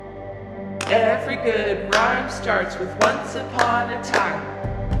Every good rhyme starts with once upon a time.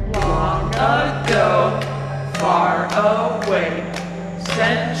 Long ago, far away,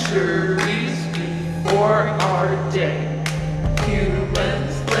 centuries before our day.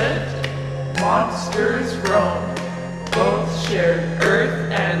 Humans lived, monsters roamed, both shared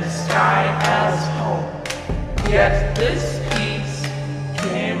earth and sky as home. Yet this peace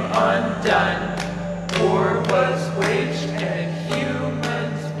came undone, war was waged and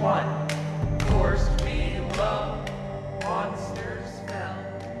humans won. Forced below, monsters fell.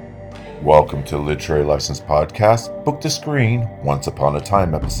 Welcome to Literary Lessons Podcast, Book to Screen, Once Upon a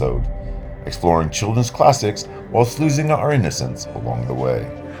Time episode, exploring children's classics whilst losing our innocence along the way.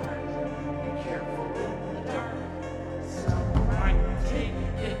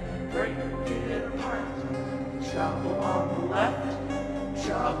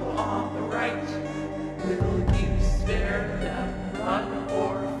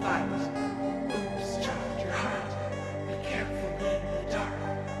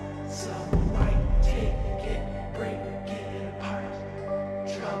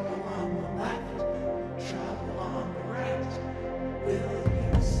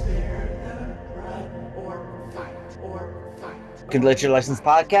 Literary Lessons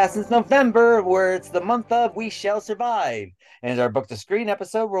Podcast since November, where it's the month of We Shall Survive. And our Book to Screen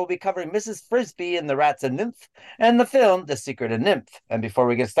episode, where we'll be covering Mrs. Frisby and the Rats and Nymph, and the film The Secret of Nymph. And before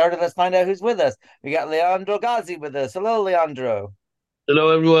we get started, let's find out who's with us. We got Leandro Gazzi with us. Hello, Leandro. Hello,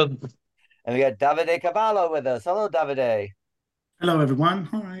 everyone. And we got Davide Cavallo with us. Hello, Davide. Hello, everyone.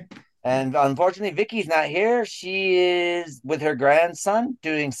 Hi. And unfortunately, Vicky's not here. She is with her grandson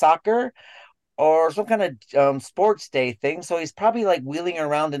doing soccer or some kind of sports day thing. So he's probably like wheeling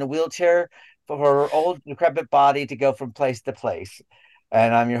around in a wheelchair for her old decrepit body to go from place to place.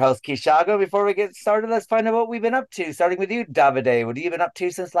 And I'm your host, Kishago. Before we get started, let's find out what we've been up to. Starting with you, Davide. What have you been up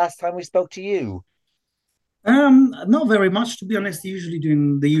to since last time we spoke to you? Not very much, to be honest. Usually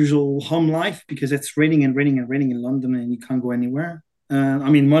doing the usual home life because it's raining and raining and raining in London and you can't go anywhere.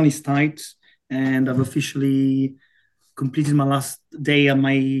 Money's tight, and I've officially completed my last day on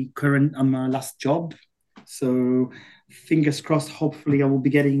my last job. So fingers crossed, hopefully I will be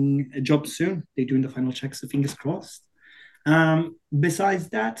getting a job soon. They're doing the final checks, so fingers crossed. Besides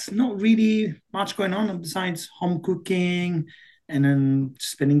that, not really much going on besides home cooking and then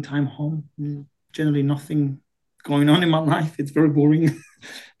spending time home. Generally nothing going on in my life. It's very boring,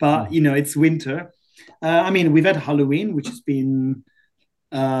 but it's winter. We've had Halloween, which has been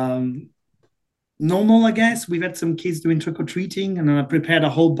normal, I guess. We've had some kids doing trick-or-treating, and I prepared a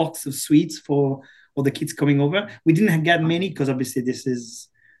whole box of sweets for all the kids coming over. We didn't get many because obviously this is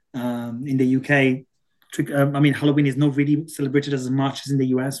in the UK. Halloween is not really celebrated as much as in the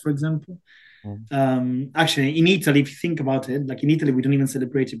US, for example. Actually, in Italy, if you think about it, like in Italy, we don't even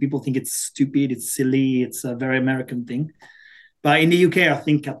celebrate it. People think it's stupid, it's silly, it's a very American thing. But in the UK, I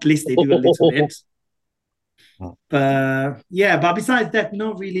think at least they do a little bit. But besides that,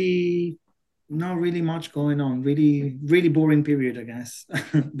 not really much going on. Really, really boring period, I guess.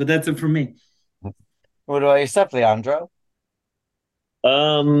 But that's it for me. What about yourself, Leandro?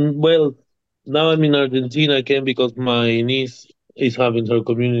 Well, now I'm in Argentina again because my niece is having her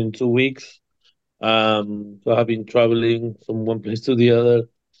communion in 2 weeks. So I've been traveling from one place to the other.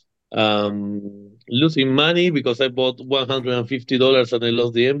 Losing money because I bought $150 and I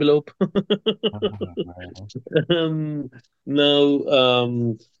lost the envelope.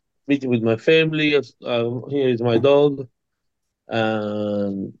 Now, meeting with my family. Here is my dog.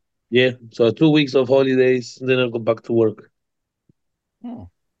 So 2 weeks of holidays, then I'll go back to work.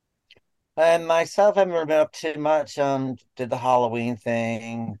 And myself, I haven't really been up too much. Did the Halloween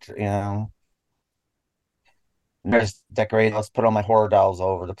thing, just decorated. Let's put all my horror dolls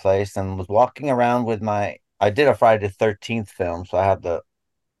all over the place, and was walking around with I did a Friday the 13th film, so I had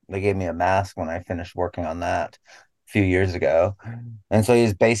they gave me a mask when I finished working on that a few years ago. And so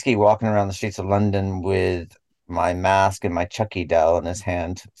he's basically walking around the streets of London with my mask and my Chucky doll in his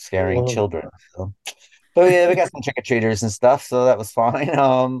hand, scaring children. So, but yeah, we got some trick-or-treaters and stuff, so that was fine.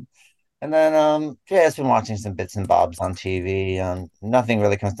 And then it's been watching some bits and bobs on TV. Nothing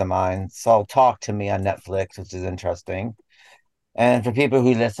really comes to mind. So Talk to Me on Netflix, which is interesting. And for people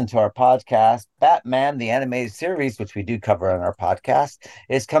who listen to our podcast, Batman, the animated series, which we do cover on our podcast,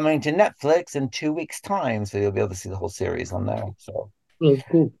 is coming to Netflix in 2 weeks' time. So you'll be able to see the whole series on there. So that's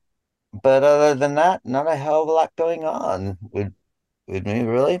cool. But other than that, not a hell of a lot going on with me,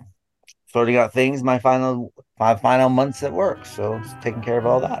 really. Sorting out things, my final months at work. So just taking care of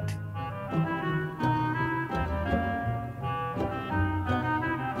all that.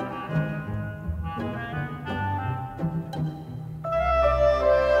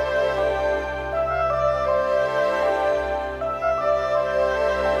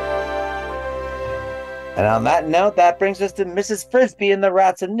 And on that note, that brings us to Mrs. Frisby and the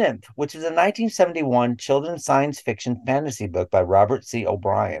Rats and Nymph, which is a 1971 children's science fiction fantasy book by Robert C.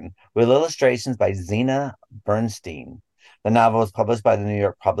 O'Brien, with illustrations by Zena Bernstein. The novel was published by the New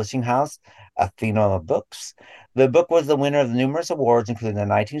York Publishing House, Athena Books. The book was the winner of numerous awards, including the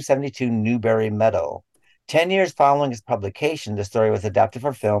 1972 Newbery Medal. 10 years following its publication, the story was adapted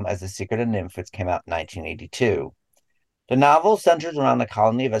for film as The Secret of Nymph, which came out in 1982. The novel centers around a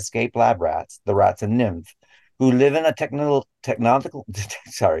colony of escaped lab rats, the rats and nymph, who live in a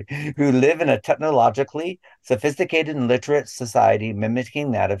technologically sophisticated and literate society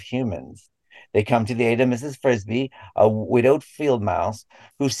mimicking that of humans. They come to the aid of Mrs. Frisby, a widowed field mouse,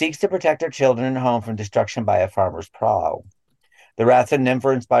 who seeks to protect her children and home from destruction by a farmer's plow. The rats and nymph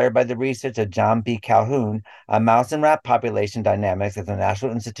were inspired by the research of John B. Calhoun on mouse and rat population dynamics at the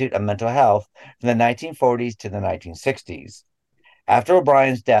National Institute of Mental Health from the 1940s to the 1960s. After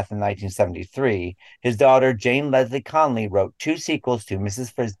O'Brien's death in 1973, his daughter Jane Leslie Conley wrote 2 sequels to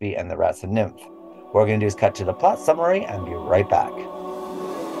Mrs. Frisby and the Rats and Nymph. What we're going to do is cut to the plot summary and be right back.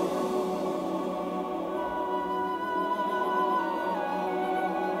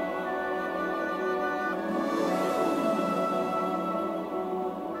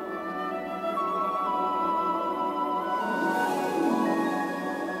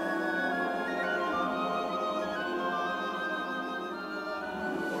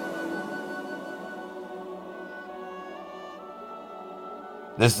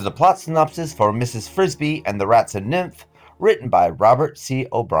 This is the plot synopsis for Mrs. Frisby and the Rats and Nymph, written by Robert C.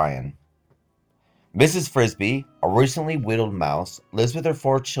 O'Brien. Mrs. Frisby, a recently widowed mouse, lives with her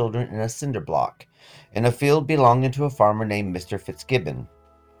 4 children in a cinder block, in a field belonging to a farmer named Mr. Fitzgibbon.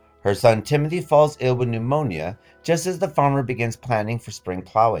 Her son Timothy falls ill with pneumonia just as the farmer begins planning for spring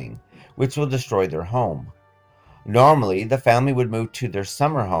plowing, which will destroy their home. Normally, the family would move to their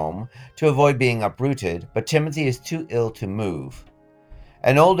summer home to avoid being uprooted, but Timothy is too ill to move.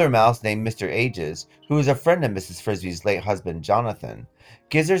 An older mouse named Mr. Ages, who is a friend of Mrs. Frisby's late husband Jonathan,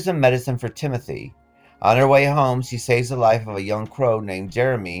 gives her some medicine for Timothy. On her way home, she saves the life of a young crow named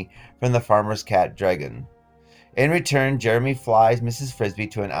Jeremy from the farmer's cat Dragon. In return, Jeremy flies Mrs. Frisby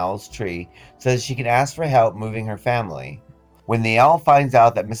to an owl's tree so that she can ask for help moving her family. When the owl finds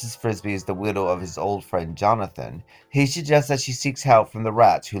out that Mrs. Frisby is the widow of his old friend Jonathan, he suggests that she seeks help from the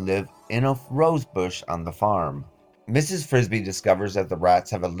rats who live in a rose bush on the farm. Mrs. Frisby discovers that the rats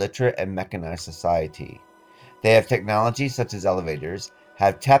have a literate and mechanized society. They have technology such as elevators,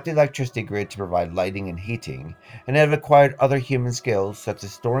 have tapped the electricity grid to provide lighting and heating, and have acquired other human skills such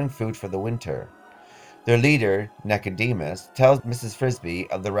as storing food for the winter. Their leader, Nicodemus, tells Mrs. Frisby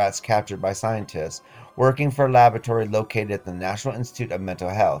of the rats captured by scientists working for a laboratory located at the National Institute of Mental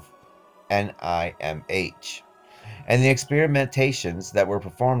Health, NIMH. And the experimentations that were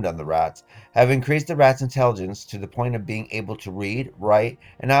performed on the rats have increased the rats' intelligence to the point of being able to read, write,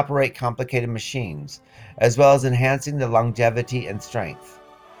 and operate complicated machines, as well as enhancing their longevity and strength.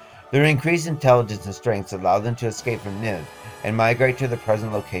 Their increased intelligence and strength allow them to escape from Nymph and migrate to the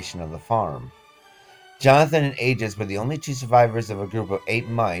present location of the farm. Jonathan and Aegis were the only 2 survivors of a group of 8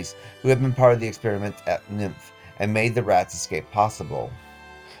 mice who had been part of the experiment at Nymph and made the rats' escape possible.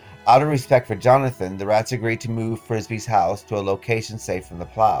 Out of respect for Jonathan, the rats agreed to move Frisby's house to a location safe from the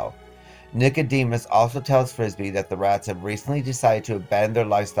plow. Nicodemus also tells Frisby that the rats have recently decided to abandon their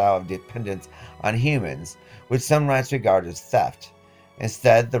lifestyle of dependence on humans, which some rats regard as theft.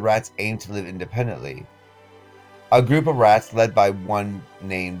 Instead, the rats aim to live independently. A group of rats, led by one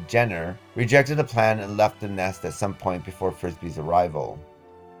named Jenner, rejected the plan and left the nest at some point before Frisby's arrival.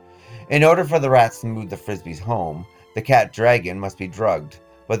 In order for the rats to move the Frisby's home, the cat Dragon must be drugged,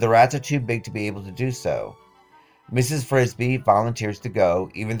 but the rats are too big to be able to do so. Mrs. Frisby volunteers to go,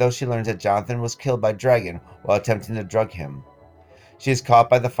 even though she learns that Jonathan was killed by Dragon while attempting to drug him. She is caught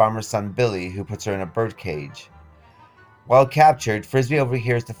by the farmer's son Billy, who puts her in a birdcage. While captured, Frisby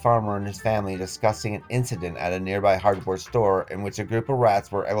overhears the farmer and his family discussing an incident at a nearby hardware store in which a group of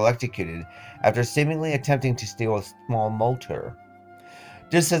rats were electrocuted after seemingly attempting to steal a small motor.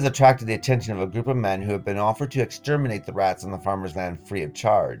 This has attracted the attention of a group of men who have been offered to exterminate the rats on the farmer's land free of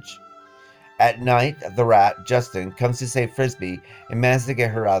charge. At night, the rat, Justin, comes to save Frisby and manages to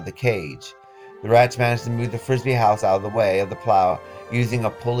get her out of the cage. The rats manage to move the Frisby house out of the way of the plow using a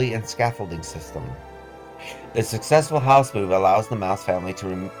pulley and scaffolding system. The successful house move allows the mouse family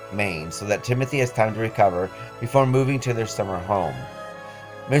to remain so that Timothy has time to recover before moving to their summer home.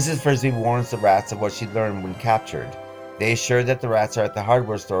 Mrs. Frisby warns the rats of what she learned when captured. They assure that the rats are at the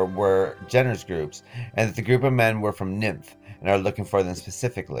hardware store where Jenner's groups, and that the group of men were from Nymph and are looking for them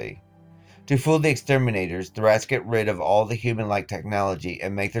specifically. To fool the exterminators, the rats get rid of all the human-like technology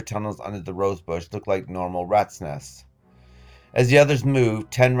and make their tunnels under the rosebush look like normal rats' nests. As the others move,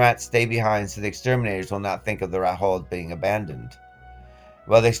 10 rats stay behind so the exterminators will not think of the rat hole as being abandoned.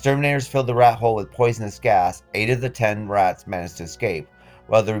 While the exterminators fill the rat hole with poisonous gas, 8 of the 10 rats manage to escape,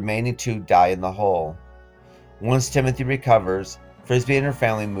 while the remaining 2 die in the hole. Once Timothy recovers, Frisby and her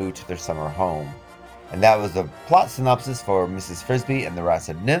family move to their summer home. And that was the plot synopsis for Mrs. Frisby and the Rats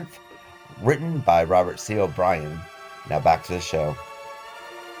of NIMH, written by Robert C. O'Brien. Now back to the show.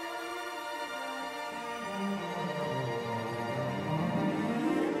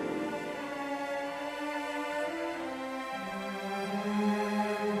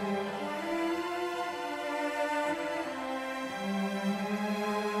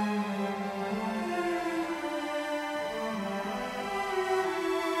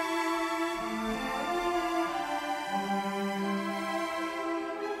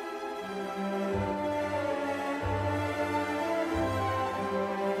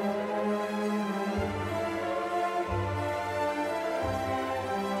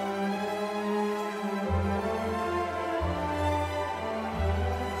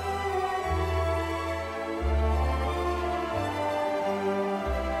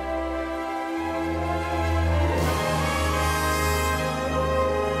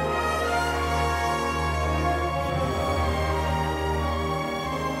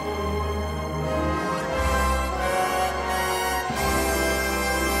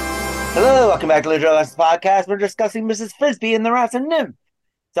 Hello, welcome back to the Joe Podcast. We're discussing Mrs. Frisby and the Rats and Nymph.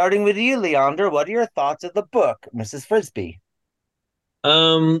 Starting with you, Leander, what are your thoughts of the book, Mrs. Frisby?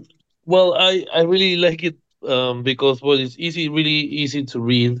 Um, well, I really like it because well, it's really easy to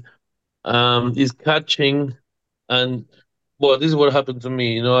read. It's catching, and well, this is what happened to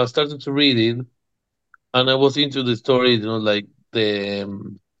me. I started to read it, and I was into the story. Like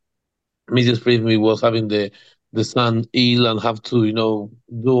the Mrs. Frisby was having the son ill and have to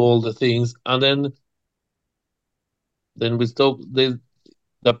do all the things, and then we stop.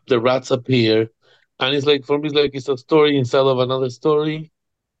 The rats appear, and it's like for me, it's like it's a story inside of another story.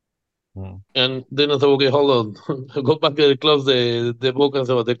 Hmm. And then I thought, okay, hold on, I go back and close the book and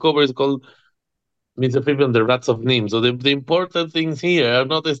say, well, the cover is called Mr. Frisby and the Rats of Nim. So the important things here are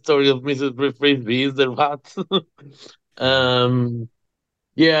not the story of Mrs. Frisby, it's the rats. um,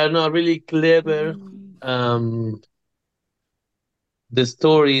 yeah, no, really clever. Um, the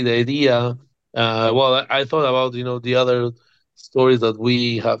story, the idea. Well, I thought about the other stories that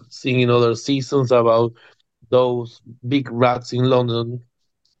we have seen in other seasons about those big rats in London.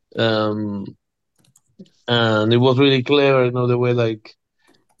 Um, and it was really clever, the way like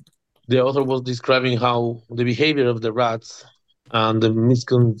the author was describing how the behavior of the rats and the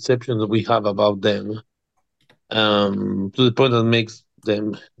misconception that we have about them, to the point that makes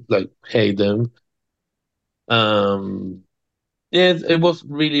them like hate them. Um, yeah, it was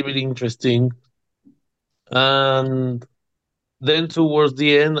really interesting. And then towards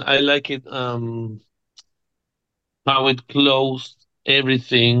the end, I like it how it closed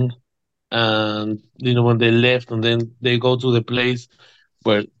everything, and when they left, and then they go to the place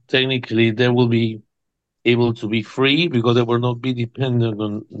where technically they will be able to be free because they will not be dependent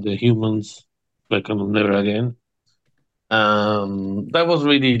on the humans like never again. That was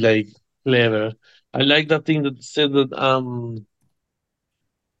really like clever. I like that thing that said that I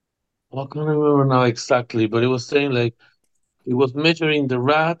can't remember now exactly, but it was saying like it was measuring the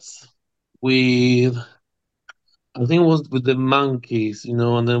rats with, I think it was with the monkeys,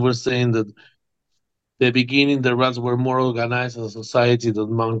 and then we're saying that the beginning the rats were more organized as a society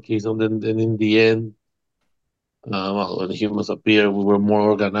than monkeys, and then in the end, well, when humans appeared, we were more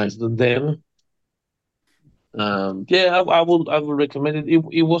organized than them. Yeah, I would recommend it.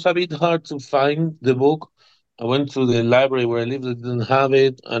 It was a bit hard to find the book. I went to the library where I lived, they didn't have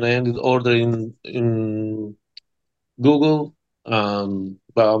it, and I ended ordering in Google, by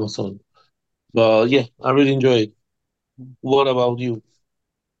Amazon. But yeah, I really enjoyed it. What about you?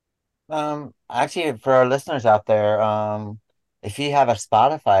 Actually, for our listeners out there, if you have a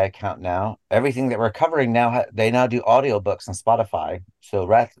Spotify account now, everything that we're covering now, they now do audiobooks on Spotify. So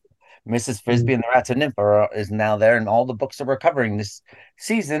Mrs. Frisby Mm. and the Rats and Nymph is now there, and all the books that we're covering this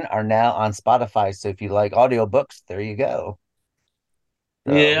season are now on Spotify. So if you like audiobooks, there you go.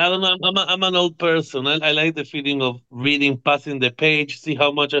 So Yeah, I don't know. I'm an old person. I like the feeling of reading, passing the page, see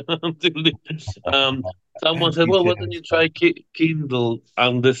how much until um. Someone said, me "Well, too. why don't you try Kindle?"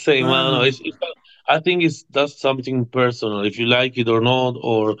 I'm the same. I don't know. Ah, I think it's that's something personal. If you like it or not,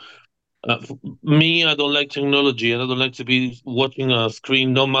 or me, I don't like technology, and I don't like to be watching a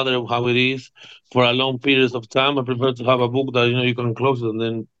screen, no matter how it is, for a long periods of time. I prefer to have a book that you can close it and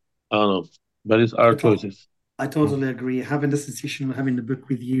then I don't know, but it's our I thought choices. I totally agree. Having the sensation of having the book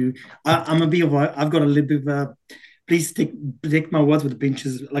with you, I'm a bit of a. I've got a little bit of a. Please take my words with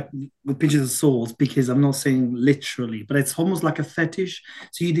pinches, like with pinches of salt, because I'm not saying literally, but it's almost like a fetish.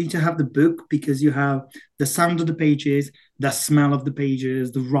 So you need to have the book because you have the sound of the pages, the smell of the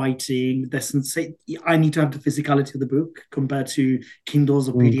pages, the writing, the sensation. I need to have the physicality of the book compared to Kindles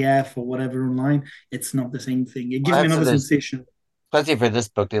or Mm. PDF or whatever online. It's not the same thing. It Well, gives me that's another this, sensation. especially for this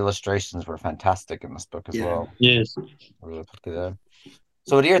book. The illustrations were fantastic in this book as Yeah. well. Yes. Really put together.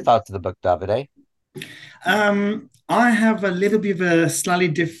 So, what are your thoughts of the book, Davide? I have a little bit of a slightly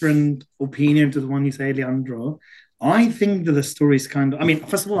different opinion to the one you say, Leandro. I think that the story is kind of, I mean,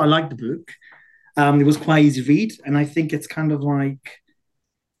 first of all, I like the book. It was quite easy to read, and I think it's kind of like,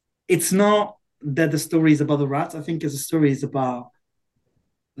 it's not that the story is about the rats. I think the story is about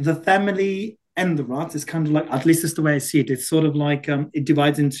the family and the rats. It's kind of like, at least it's the way I see it. It's sort of like, it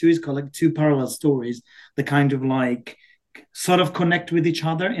divides in two. It's called like two parallel stories. The kind of like sort of connect with each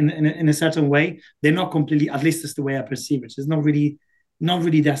other in a certain way. They're not completely, at least it's the way I perceive it. It's not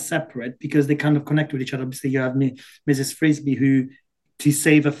really that separate because they kind of connect with each other. Obviously, you have Mrs. Frisby who to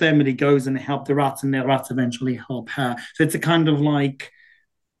save a family goes and help the rats, and the rats eventually help her. So it's a kind of like,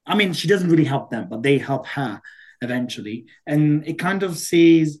 I mean, she doesn't really help them, but they help her eventually. And it kind of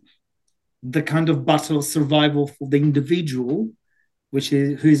sees the kind of battle of survival for the individual, which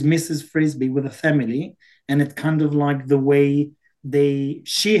is who is Mrs. Frisby with a family, and it's kind of like the way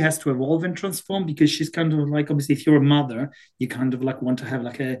she has to evolve and transform because she's kind of like, obviously if you're a mother you kind of like want to have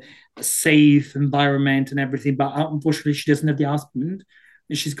like a safe environment and everything, but unfortunately she doesn't have the husband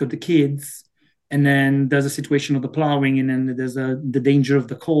and she's got the kids, and then there's a situation of the plowing, and then there's the danger of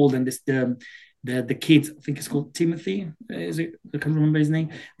the cold, and this the kids, I think it's called Timothy, is it? I can't remember his name.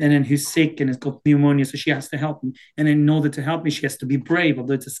 And then he's sick and has got pneumonia, so she has to help him. And in order to help me, she has to be brave,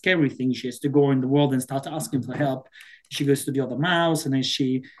 although it's a scary thing. She has to go in the world and start asking for help. She goes to the other mouse, and then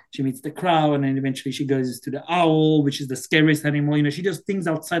she meets the crow, and then eventually she goes to the owl, which is the scariest animal. She does things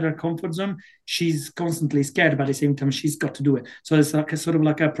outside her comfort zone. She's constantly scared, but at the same time, she's got to do it. So it's like a sort of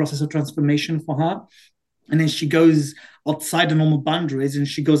like a process of transformation for her. And then she goes outside the normal boundaries and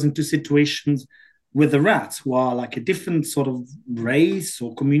she goes into situations with the rats who are like a different sort of race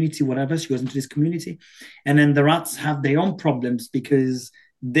or community, whatever. She goes into this community, and then the rats have their own problems because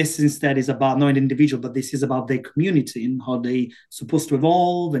this instead is about not an individual, but this is about their community and how they supposed to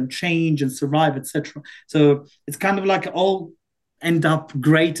evolve and change and survive, etc. So it's kind of like all end up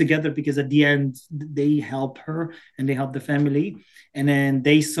great together because at the end they help her and they help the family, and then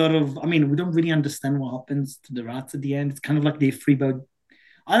they sort of, I mean, we don't really understand what happens to the rats at the end. It's kind of like they free bird.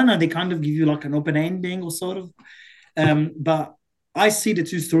 I don't know, they kind of give you like an open ending or sort of, but I see the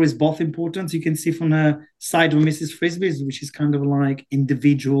two stories both important. You can see from the side of Mrs. Frisbee's, which is kind of like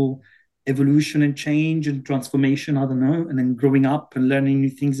individual evolution and change and transformation, I don't know, and then growing up and learning new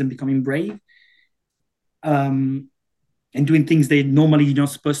things and becoming brave, um, and doing things they normally you're not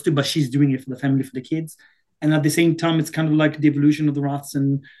supposed to, but she's doing it for the family, for the kids. And at the same time, it's kind of like the evolution of the rats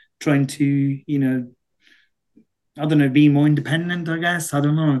and trying to, I don't know, being more independent, I guess. I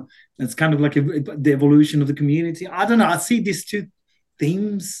don't know. It's kind of like the evolution of the community. I don't know. I see these two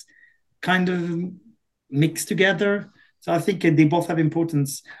themes kind of mixed together. So I think they both have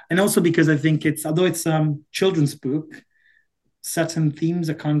importance. And also because I think it's, although it's a children's book, certain themes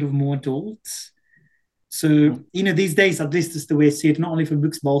are kind of more adult. So, these days, at least it's the way I see it, not only from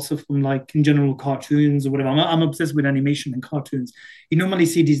books, but also from like in general cartoons or whatever. I'm obsessed with animation and cartoons. You normally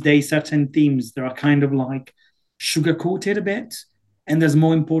see these days certain themes that are kind of like sugar coated a bit, and there's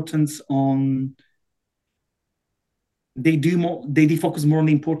more importance on they focus more on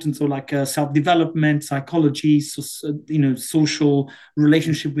the importance of like self-development, psychology, social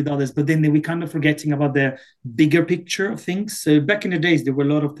relationship with others, but then we're kind of forgetting about the bigger picture of things. So back in the days there were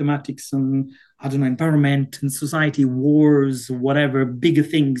a lot of thematics on, I don't know, environment and society, wars, whatever, bigger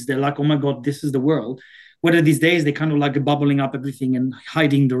things. They're like, oh my god, this is the world. Whether these days they kind of like bubbling up everything and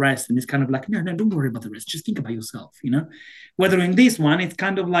hiding the rest, and it's kind of like, no, no, don't worry about the rest, just think about yourself. Whether in this one, it's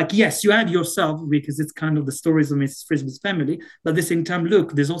kind of like, yes, you have yourself because it's kind of the stories of Mrs. Frisbee's family, but at the same time,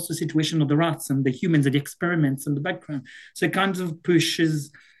 look, there's also a situation of the rats and the humans and the experiments in the background. So it kind of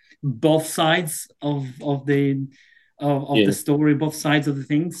pushes both sides of the Yeah. story, both sides of the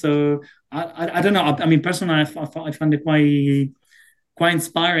thing. So I don't know. I mean, personally, I find it quite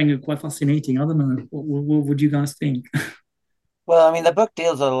inspiring and quite fascinating. I don't know. What would you guys think? Well, I mean, the book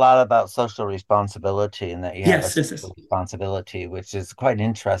deals a lot about social responsibility and that you have a Yes, yes, social yes. responsibility, which is quite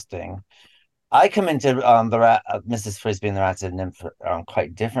interesting. I come into Mrs. Frisbee and the Rats of NIMH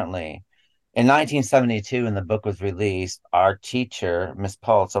quite differently. In 1972, when the book was released, our teacher, Miss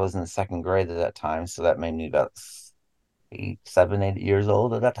Pulse, I was in the second grade at that time, so that made me about 8 years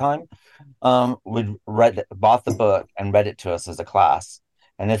old at that time. We bought the book and read it to us as a class.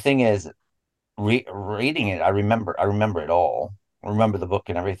 And the thing is, reading it, I remember it all. I remember the book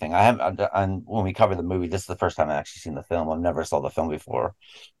and everything. I have, and when we cover the movie, this is the first time I've actually seen the film. I've never saw the film before.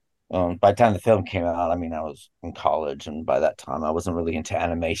 By the time the film came out, I mean, I was in college, and by that time, I wasn't really into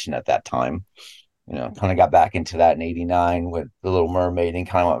animation at that time. Kind of got back into that in '89 with The Little Mermaid, and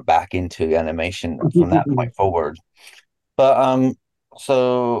kind of went back into animation from that point forward. But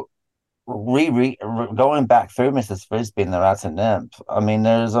so going back through Mrs. Frisby and the Rats and Nymph, I mean,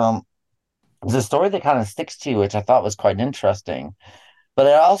 there's a story that kind of sticks to you, which I thought was quite interesting. But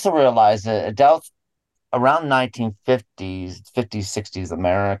I also realized that it dealt around 1950s, 50s, 60s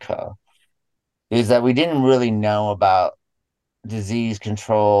America, is that we didn't really know about disease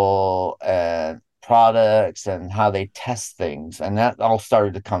control and products and how they test things. And that all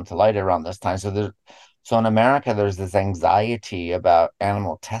started to come to light around this time. So in America, there's this anxiety about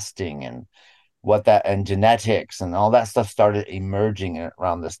animal testing and what that and genetics and all that stuff started emerging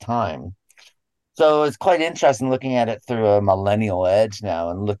around this time. So it's quite interesting looking at it through a millennial edge now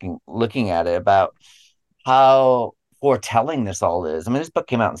and looking at it about how foretelling this all is. I mean, this book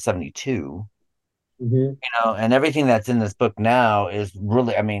came out in 72, Hmm. and everything that's in this book now is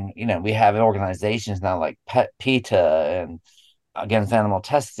really, I mean, we have organizations now like PETA and against animal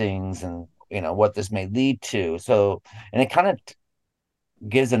testings and, what this may lead to. So, and it kind of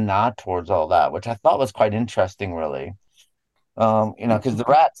gives a nod towards all that, which I thought was quite interesting, really. Because the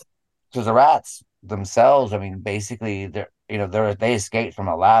rats themselves, I mean, basically they escaped from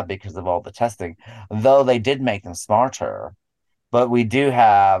a lab because of all the testing, though they did make them smarter. But we do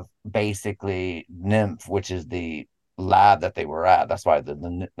have basically NIMH, which is the lab that they were at. That's why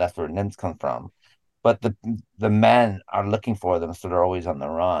that's where NIMHs come from. But the men are looking for them, so they're always on the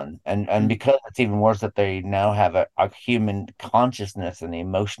run. And because it's even worse that they now have a human consciousness and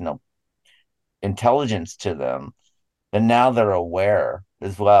emotional intelligence to them, and now they're aware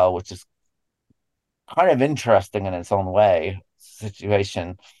as well, which is kind of interesting in its own way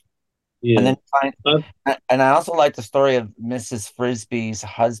situation. And Yeah. then and I also like the story of Mrs. Frisby's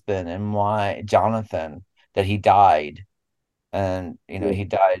husband and why Jonathan, that he died. And he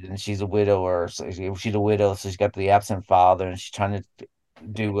died, and she's a widower. So she's a widow, so she's got the absent father, and she's trying to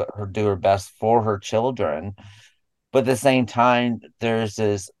do her best for her children. But at the same time, there's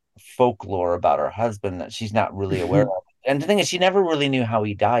this folklore about her husband that she's not really aware of. And the thing is, she never really knew how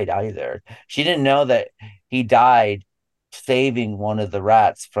he died either. She didn't know that he died saving one of the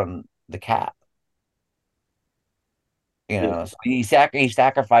rats from the cat. Yeah. So he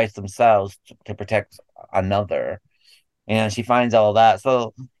sacrificed themselves to protect another, and she finds all that.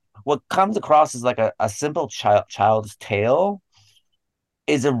 So what comes across as like a simple child's tale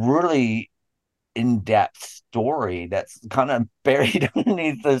is a really in-depth story that's kind of buried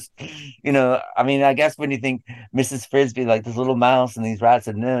underneath this. I mean, I guess when you think Mrs. Frisby, like this little mouse and these rats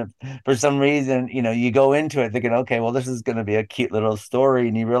and nymph, for some reason, you go into it thinking, okay, well, this is going to be a cute little story,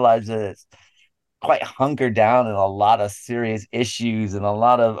 and you realize that it's quite hunkered down in a lot of serious issues and a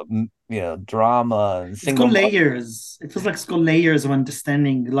lot of drama and It's got single mother. layers. It feels like it's got layers of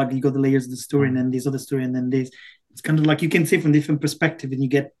understanding. Like you got the layers of the story, and then this other story, and then this. It's kind of like you can see from different perspective, and you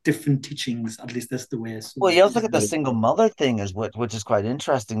get different teachings. At least that's the way I saw Well, it. you also get the single mother thing is which is quite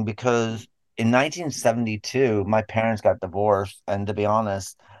interesting because in 1972 my parents got divorced, and to be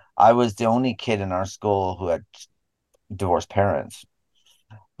honest, I was the only kid in our school who had divorced parents.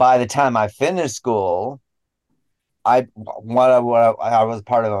 By the time I finished school, I was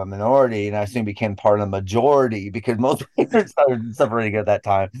part of a minority, and I soon became part of the majority because most parents started separating at that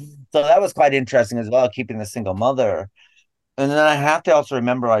time. So that was quite interesting as well, keeping the single mother. And then I have to also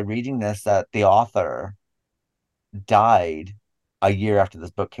remember, by reading this, that the author died a year after this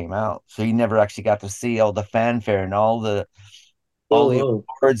book came out, so he never actually got to see all the fanfare and all Oh, the wow.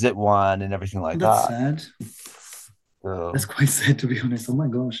 awards it won and everything like That's that. sad. That's So quite sad, to be honest. Oh my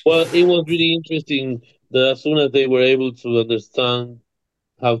gosh. Well, it was really interesting that as soon as they were able to understand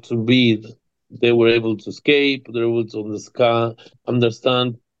how to read, they were able to escape, they were able to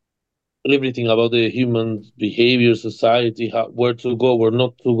understand everything about the human behavior, society, where to go, where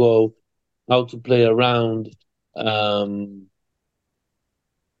not to go, how to play around. Um,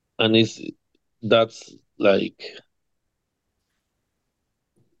 and that's like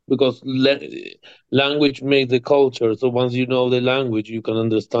because language made the culture. So once you know the language, you can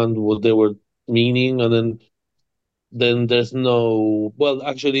understand what they were meaning, and then there's no. Well,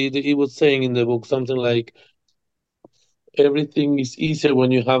 actually, he was saying in the book something like everything is easier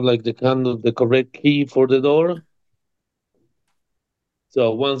when you have like the kind of the correct key for the door.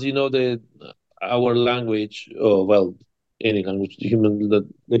 So once you know the our language, or well, any language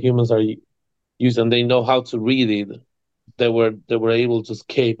the humans are using, they know how to read it. They were able to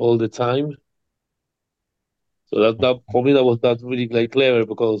escape all the time. So that for me that was that really like clever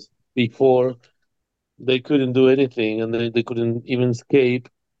because before they couldn't do anything and they couldn't even escape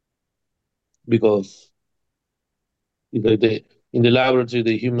because they in the laboratory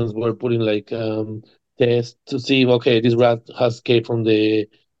the humans were putting like tests to see okay this rat has escaped from the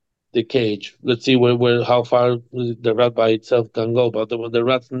cage. Let's see where how far the rat by itself can go. But the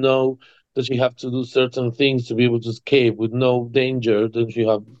rats know that you have to do certain things to be able to escape with no danger. Then you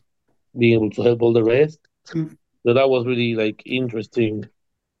have being able to help all the rest. Mm. So that was really like interesting.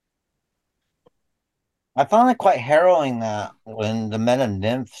 I found it quite harrowing that when the men of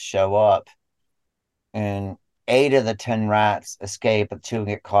NIMH show up and 8 of the 10 rats escape, but 2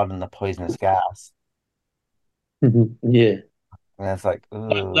 get caught in the poisonous gas. Yeah. And it's like,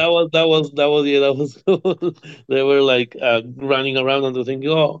 That, ooh. that was yeah that was they were like running around and thinking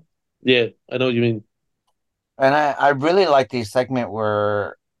oh yeah I know what you mean. And I really like the segment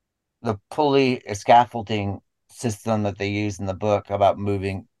where the pulley scaffolding system that they use in the book about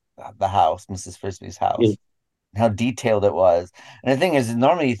moving the house, Mrs. Frisby's Yeah, house, how detailed it was. And the thing is,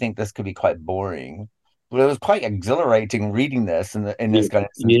 normally you think this could be quite boring, but it was quite exhilarating reading this in yeah, this kind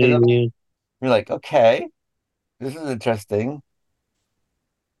of sense yeah, because yeah. you're like, okay, this is interesting.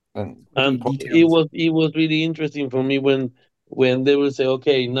 And The And it details. was it was really interesting for me when they will say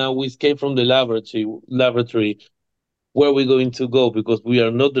okay now we escape from the laboratory where are we going to go because we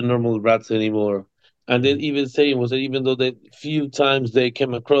are not the normal rats anymore. And then even saying was that even though the few times they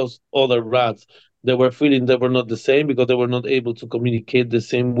came across other rats, they were feeling they were not the same because they were not able to communicate the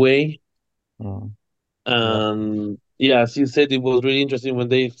same way. mm, yeah. And yeah, as you said, it was really interesting when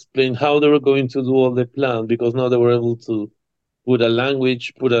they explained how they were going to do all the plan because now they were able to put a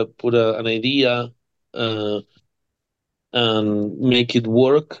language, put an idea, uh, and make it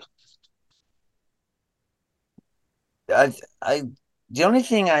work. I the only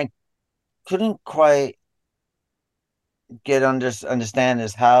thing I couldn't quite understand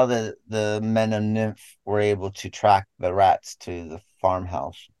is how the men of Nymph were able to track the rats to the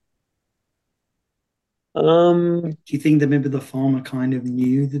farmhouse. Um, Do you think that maybe the farmer kind of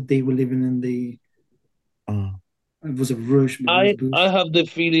knew that they were living in the Mm. it was a rush, but it was I bush. have the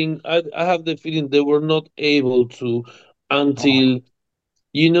feeling I have the feeling they were not able to Oh, until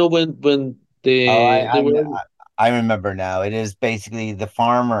when oh, they were I remember now. It is basically the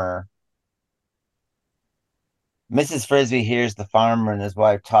farmer. Mrs. Frisbee hears the farmer and his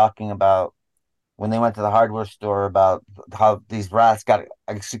wife talking about when they went to the hardware store about how these rats got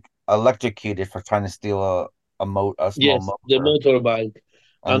electrocuted for trying to steal a small yes the motor, motorbike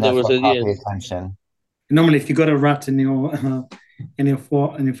and and they that's were what said caught the yes. attention. Normally, if you got a rat in your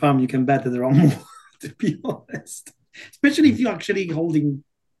farm, you can bet that there are more. To be honest, especially if you're actually holding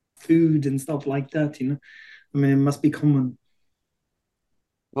food and stuff like that. I mean, it must be common.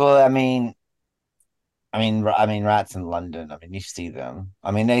 Well, I mean, rats in London. I mean, you see them.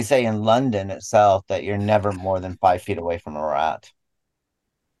 I mean, they say in London itself that you're never more than 5 feet away from a rat.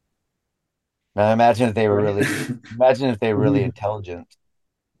 Now, imagine if they were really intelligent.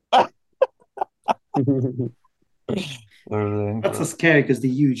 Literally Rats are incredible. scary because they're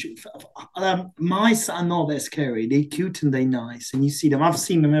huge. Mice are not that scary. They're cute and they're nice, and you see them. I've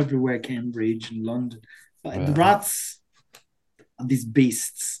seen them everywhere, Cambridge and London. But the Yeah, rats are these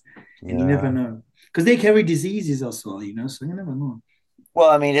beasts, and you never yeah. know because they carry diseases as well. So you never know. Well,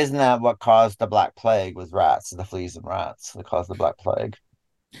 I mean, isn't that what caused the Black Plague? Was rats, the fleas and rats that caused the Black Plague?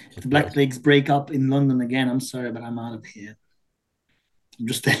 If the Just Black gross. Plagues break up in London again, I'm sorry, but I'm out of here. I'm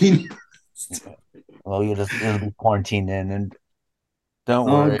just telling you. Well, you'll be quarantined in, and don't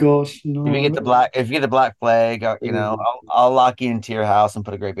Oh worry. gosh, If no. you get the Black Plague, I'll lock you into your house and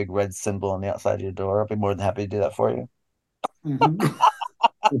put a great big red symbol on the outside of your door. I'll be more than happy to do that for you.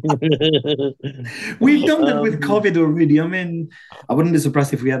 We've done that with um, COVID already. I mean, I wouldn't be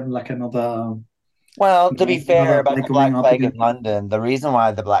surprised if we had like Well, to be fair another about plague the coming Black up Plague in again. London, the reason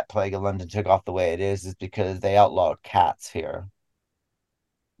why the Black Plague in London took off the way it is because they outlawed cats here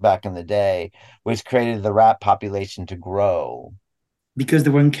back in the day, which created the rat population to grow. Because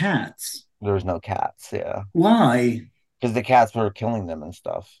there weren't cats. There was no cats, yeah, Why? because the cats were killing them and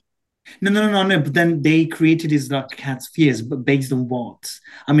stuff. No. But then they created these like cats fears, but based on what?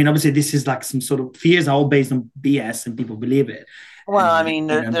 I mean, obviously, this is like some sort of fears are all based on BS and people believe it. Well, I mean,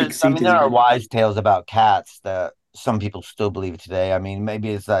 Big there cities. are But wise tales about cats that some people still believe it today. I mean, maybe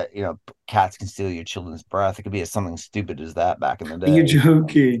it's that, cats can steal your children's breath. It could be something stupid as that back in the You're day.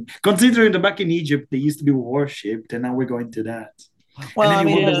 joking. Considering that back in Egypt, they used to be worshipped, and now we're going to that. And Well, then I you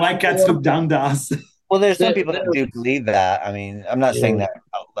mean, wonder why cats look down to us. well, there's some people that There- do believe that. I mean, I'm not saying yeah.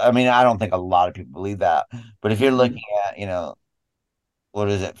 that. I mean, I don't think a lot of people believe that. But if you're Mm. looking at, what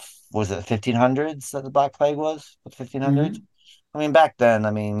is it? Was it 1500s that the Black Plague was? The 1500s? Mhm. I mean, back then,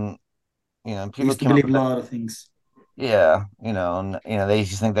 I mean, They people used to came up believe a with, lot of things. yeah, and, they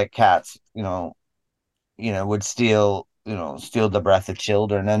used to think that cats, would steal the breath of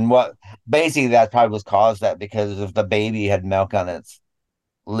children. And what basically that probably was caused that because if the baby had milk on its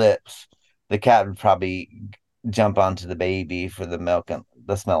lips, the cat would probably jump onto the baby for the milk and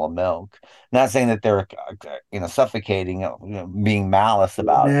the smell of milk. Not saying that they're, suffocating, being malice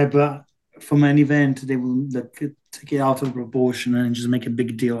about it. Yeah, but from an event, they will take it out of proportion and just make a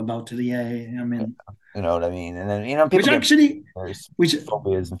big deal about it. Yeah, I mean, You know what I mean? And then, which people get actually, various which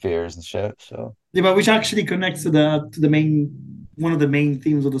phobias and fears and shit. So, yeah, but which actually connects to the main one of the main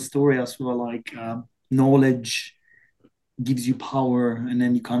themes of the story as well. Like knowledge gives you power, and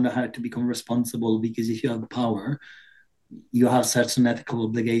then you kind of have to become responsible because if you have power, you have certain ethical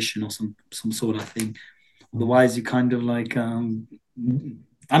obligation or some sort of thing. Otherwise, you kind of like,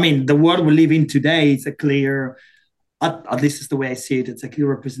 I mean, the world we live in today is a clear, at least it's the way I see it, it's a clear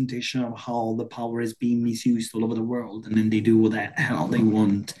representation of how the power is being misused all over the world, and then they do what the hell they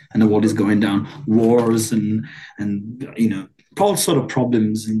want, and the world is going down wars and all sort of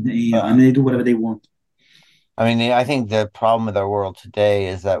problems, and and they do whatever they want. I mean, I think the problem with our world today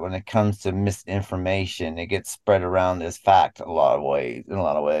is that when it comes to misinformation, it gets spread around as fact a lot of ways, in a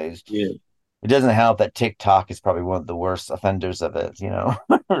lot of ways. Yeah. It doesn't help that TikTok is probably one of the worst offenders of it,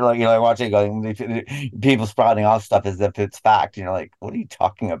 like, watching going people sprouting off stuff as if it's fact, like, what are you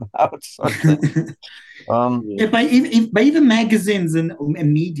talking about? Sort of thing. Yeah. Yeah, but even magazines and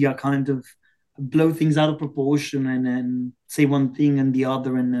media kind of blow things out of proportion and then say one thing and the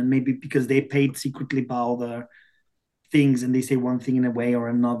other, and then maybe because they paid secretly by other things and they say one thing in a way or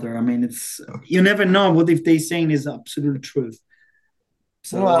another. I mean, it's you never know what if they saying is absolute truth.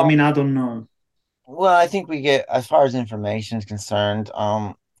 So I well, mean, I don't know. I think we get, as far as information is concerned,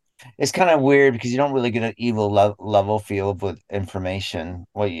 it's kind of weird because you don't really get an evil level feel with information.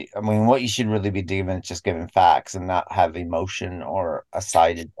 What you should really be doing is just giving facts and not have emotion or a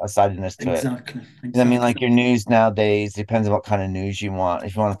sidedness to it. Exactly, I mean, exactly. like your news nowadays depends on what kind of news you want.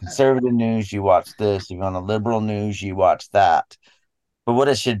 If you want conservative news, you watch this. If you want a liberal news, you watch that. But what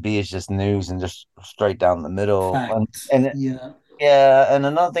it should be is just news and just straight down the middle. And Fact. and Yeah. yeah, and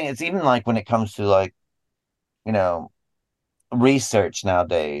another thing, it's even like when it comes to like, you know, research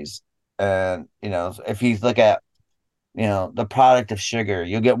nowadays. And if you look at, the product of sugar,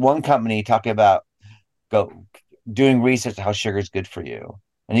 you'll get one company talking about go doing research on how sugar is good for you.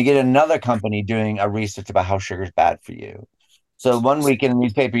 And you get another company doing a research about how sugar is bad for you. So one week in the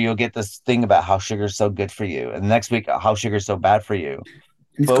newspaper, you'll get this thing about how sugar is so good for you, and the next week, how sugar is so bad for you.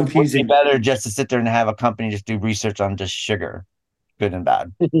 And it's But wouldn't it be confusing. better just to sit there and have a company just do research on just sugar, good and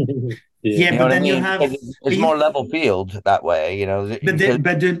bad? Yeah. Yeah, You know but what I then you mean? have Because it's more level field that way, but because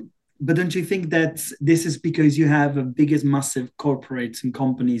but don't you think that this is because you have a biggest massive corporates and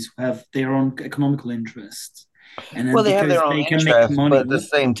companies who have their own economical interests, and then well, they have because their own they can make interests, but at the money.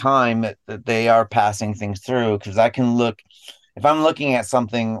 same time, that they are passing things through. Because I can look, if I'm looking at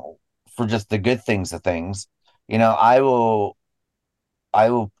something for just the good things of things, I will, I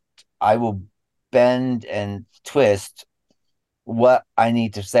will bend and twist what I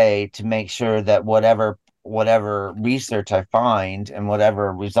need to say to make sure that whatever research I find and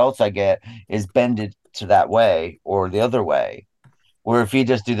whatever results I get is bended to that way or the other way. Where if you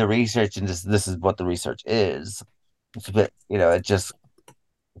just do the research and just this is what the research is, it's a bit, it just,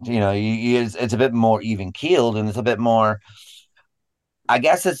 it's a bit more even keeled and it's a bit more. I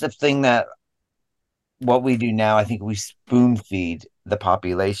guess it's the thing that what we do now. I think we spoon feed the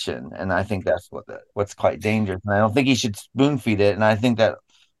population, and I think that's what's quite dangerous. And I don't think you should spoon feed it. And I think that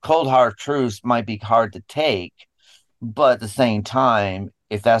cold hard truths might be hard to take, but at the same time,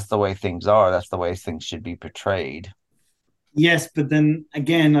 if that's the way things are, that's the way things should be portrayed. Yes, but then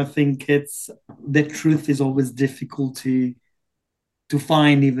again, I think it's the truth is always difficult to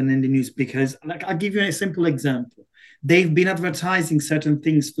find even in the news because like I'll give you a simple example. They've been advertising certain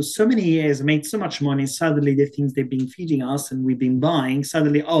things for so many years, made so much money. Suddenly, the things they've been feeding us and we've been buying,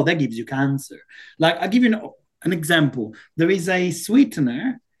 suddenly, oh, that gives you cancer. Like, I'll give you an example. There is a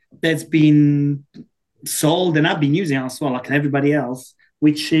sweetener that's been sold, and I've been using it as well, like everybody else,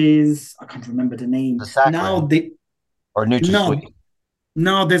 which is, I can't remember the name. The Now, saccharin they, or no, NutraSweet.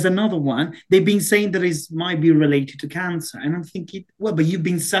 No, there's another one. They've been saying that it might be related to cancer. And I'm thinking, well, but you've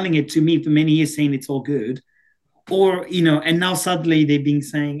been selling it to me for many years saying it's all good. Or, and now suddenly they've been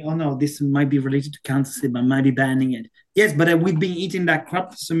saying, oh no, this might be related to cancer, but might be banning it. Yes, but we've been eating that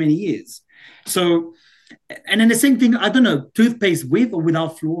crap for so many years. So, and then the same thing, I don't know, toothpaste with or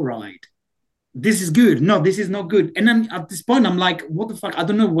without fluoride. This is good. No, this is not good. And then at this point, I'm like, what the fuck? I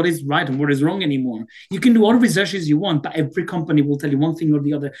don't know what is right and what is wrong anymore. You can do all the researches you want, but every company will tell you one thing or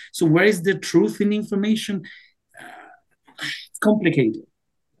the other. So where is the truth in the information? It's complicated.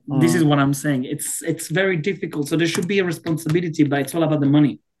 This is Mm. what I'm saying. It's very difficult. So there should be a responsibility, but it's all about the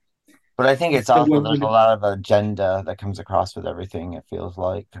money. But I think This it's is the also word there's a really. lot of agenda that comes across with everything. It feels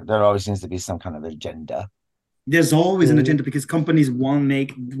like there always seems to be some kind of agenda. There's always an Mhm. agenda because companies want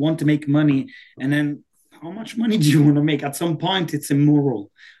to make money, and then how much money do you want to make? At some point, it's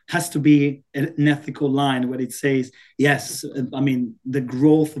immoral. Has to be an ethical line where it says, yes, I mean the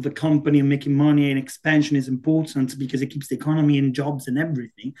growth of the company and making money and expansion is important because it keeps the economy and jobs and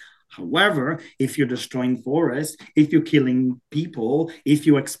everything. However, if you're destroying forests, if you're killing people, if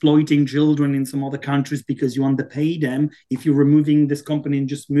you're exploiting children in some other countries because you underpay them, if you're removing this company and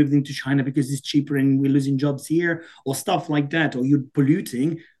just moving to China because it's cheaper and we're losing jobs here, or stuff like that, or you're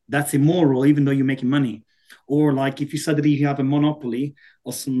polluting, that's immoral, even though you're making money. Or like if you suddenly you have a monopoly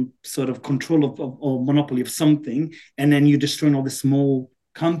or some sort of control of or monopoly of something, and then you're destroying all the small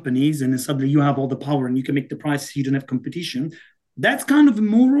companies, and then suddenly you have all the power and you can make the price, you don't have competition. That's kind of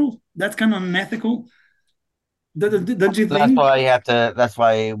immoral. That's kind of unethical. Don't you That's think? why you have to. That's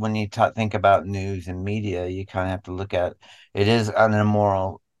why when you think about news and media, you kind of have to look at it is an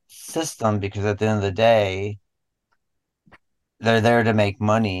immoral system because at the end of the day, they're there to make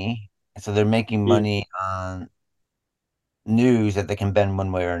money. So they're making Yeah. money on news that they can bend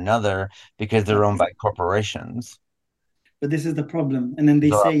one way or another because they're But owned by corporations. but this is the problem. And then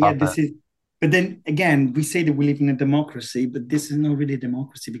they There's a lot say, of yeah, profit. this is. But then again, we say that we live in a democracy, but this is not really a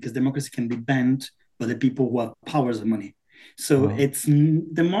democracy because democracy can be bent by the people who have powers and money. So Mm. it's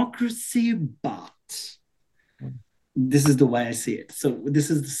democracy, but this is the way I see it. So this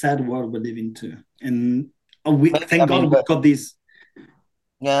is the sad world we live into, and we Maybe I thank mean, God we've but got these.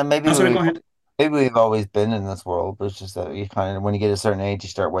 yeah, I'm sorry, go ahead. maybe we've always been in this world, but it's just that you kind of when you get a certain age, you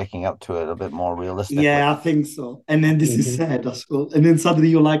start waking up to it a bit more realistically. Yeah, I think so. And then this is Mhm. sad as well. And then suddenly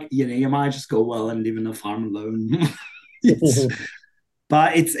you're like, you might just go well and live in a farm alone. it's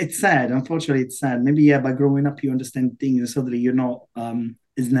but it's sad. Unfortunately, it's sad. Maybe yeah, by growing up you understand things and suddenly you're not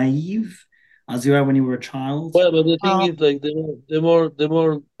as naive as you are when you were a child. Well, but the thing Oh, is, like, the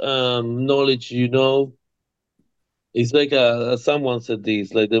more knowledge you know, it's like someone said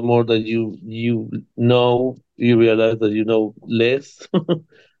this, like the more that you know, you realize that you know less.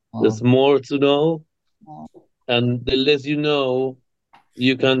 There's mm, more to know, and the less you know,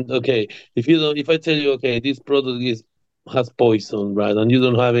 you can okay. If you don't, if I tell you, okay, this product is has poison, right, and you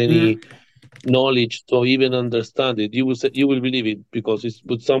don't have any Mm, knowledge to even understand it, you will say you will believe it because it's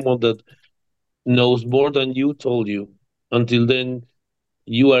with someone that knows more than you told you. Until then,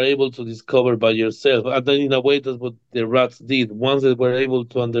 you are able to discover by yourself. And then, in a way, that's what the rats did. Once they were able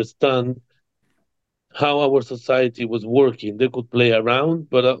to understand how our society was working, they could play around,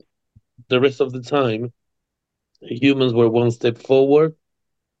 but the rest of the time, humans were one step forward.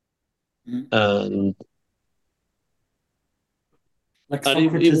 mm. And, Like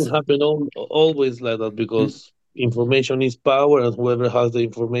it will Socrates. happen always like that Mm, because information is power, and whoever has the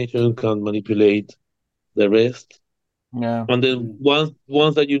information can manipulate the rest. yeah, And then mm,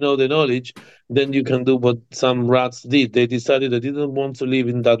 once that you know the knowledge, then you can do what some rats did. They decided they didn't want to live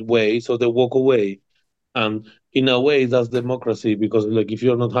in that way, so they walk away. And in a way, that's democracy because, like, if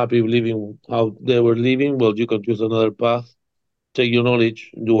you're not happy living how they were living, well, you can choose another path, take your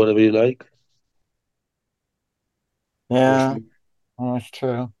knowledge, do whatever you like. yeah, unfortunately. that's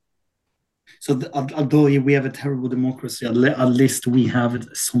true. So although we have a terrible democracy, at least we have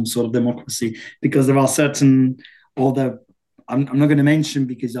some sort of democracy because there are certain other. I'm not going to mention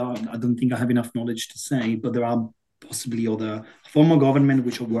because I don't think I have enough knowledge to say, but there are possibly other form of government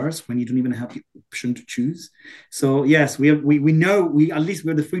which are worse when you don't even have the option to choose. So yes, we know we at least we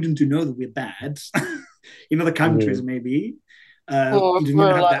have the freedom to know that we're bad. In other countries, Mhm. maybe Well, you don't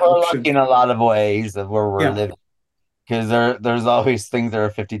even have that we're lucky option. in a lot of ways of where we're Yeah, living because there's always things that are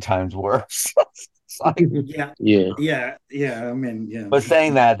 50 times worse. It's like, yeah, Yeah. yeah. I mean, yeah. but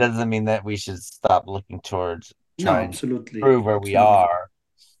saying that doesn't mean that we should stop looking towards No, trying to absolutely, improve where we absolutely. are.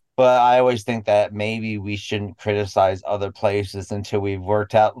 But I always think that maybe we shouldn't criticize other places until we've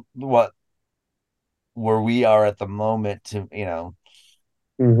worked out what where we are at the moment to,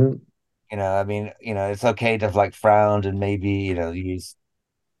 Hmm. I mean, it's okay to like frown and maybe, use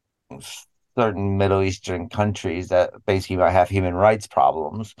certain Middle Eastern countries that basically might have human rights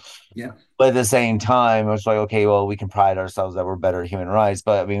problems. Yeah. But at the same time, it's like, okay, well, we can pride ourselves that we're better at human rights,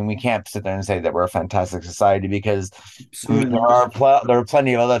 but I mean, we can't sit there and say that we're a fantastic society because Absolutely there are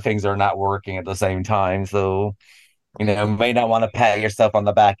plenty of other things that are not working at the same time. So, may not want to pat yourself on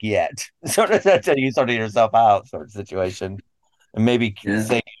the back yet, sort of until you sort of yourself out, sort of situation, and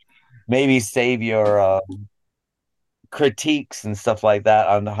Yeah. maybe save your critiques and stuff like that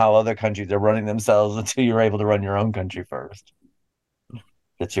on how other countries are running themselves until you're able to run your own country first.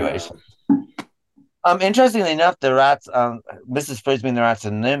 Situation. Interestingly enough, the rats, Mrs. Frisby and the Rats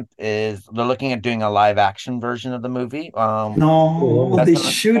and Nymph they're looking at doing a live action version of the movie. No, Oh, they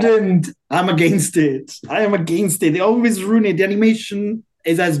shouldn't. I'm against it. I am against it. They always ruin it. The animation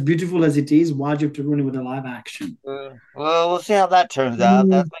is as beautiful as it is. Why do you have to ruin it with a live action? Well, we'll see how that turns out. Mm.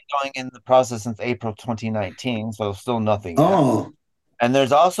 That's been going in the process since April 2019, so still nothing yet. Oh, And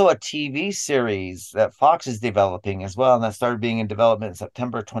there's also a TV series that Fox is developing as well, and that started being in development in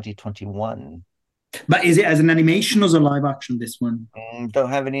September 2021. but is it as an animation or as a live action? This one. Don't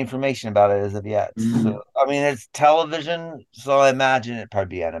have any information about it as of yet. Mm. So, I mean, it's television, so I imagine it'd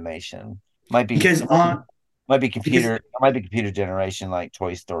probably be animation. Might be Because because might be computer generation, like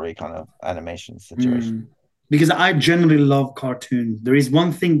Toy Story kind of animation situation. mm, because I generally love cartoons. There is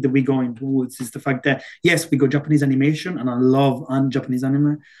one thing that we go in towards is the fact that yes, we go Japanese animation, and I love Japanese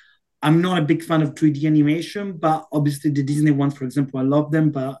anime. I'm not a big fan of 3D animation, but obviously the Disney ones, for example, I love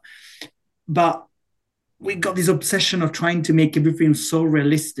them. But we got this obsession of trying to make everything so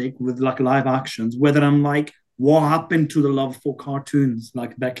realistic with like live actions. Whether I'm like, what happened to the love for cartoons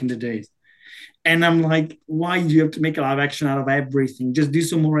like back in the days? And I'm like, why do you have to make a live action out of everything? Just do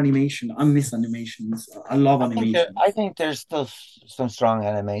some more animation. I miss animations. I love animations. I think there's still some strong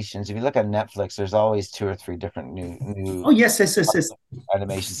animations. If you look at Netflix, there's always two or three different new Oh yes, yes, yes, yes.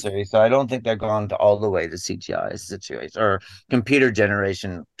 animation series. So I don't think they're gone to all the way to CGI situation or computer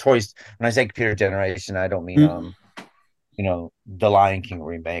generation toys. When I say computer generation, I don't mean Mm. the Lion King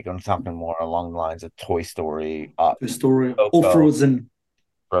remake. I'm talking more along the lines of Toy Story, The story or Coco, Frozen.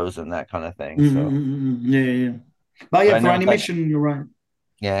 Frozen, that kind of thing. Mm, So, mm, mm, mm. Yeah, yeah, yeah. But but yeah, I for know that, animation, you're right.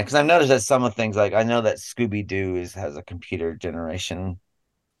 yeah, because I've noticed that some of things like I know that Scooby Doo has a computer generation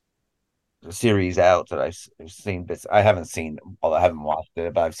series out that I've seen bits. I haven't seen, although I haven't watched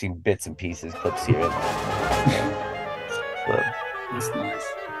it, but I've seen bits and pieces, clips here and there. But That's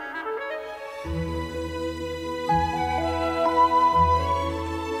nice.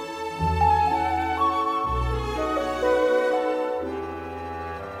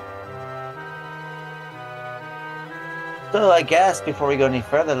 so I guess before we go any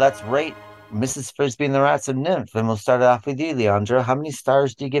further, let's rate Mrs. Frisby and the Rats and Nymph, and we'll start off with you, Leandro. How many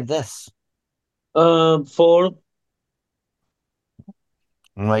stars do you give this? 4.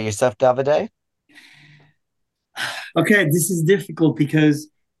 And rate yourself, Davide? Okay, this is difficult because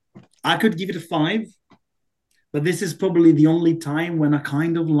I could give it a 5, but this is probably the only time when I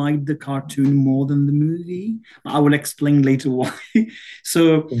kind of liked the cartoon more than the movie. I will explain later why.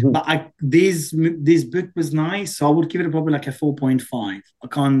 So, Mhm. but this book was nice, so I would give it probably like a 4.5. I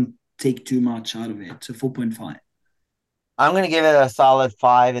can't take too much out of it, so 4.5. I'm going to give it a solid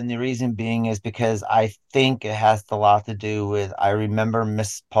 5, and the reason being is because I think it has a lot to do with I remember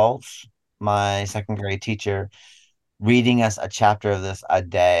Miss Pulse, my second grade teacher, reading us a chapter of this a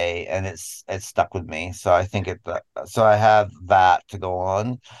day, and it's stuck with me. So I think so I have that to go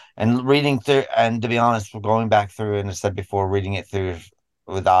on, and reading through, and to be honest, going back through, and I said before, reading it through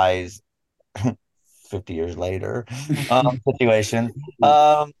with eyes 50 years later, situation.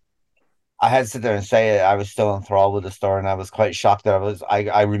 I had to sit there and say it. I was still enthralled with the story, and I was quite shocked that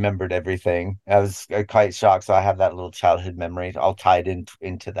I remembered everything. I was quite shocked, so I have that little childhood memory all tied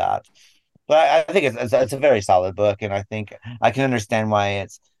into that. But I think it's a very solid book, and I think I can understand why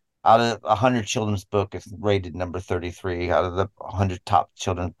it's out of 100 children's book, it's rated number 33 out of the 100 top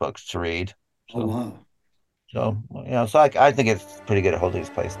children's books to read. Oh So, wow. so I think it's pretty good at holding its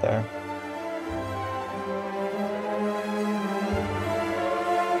place there.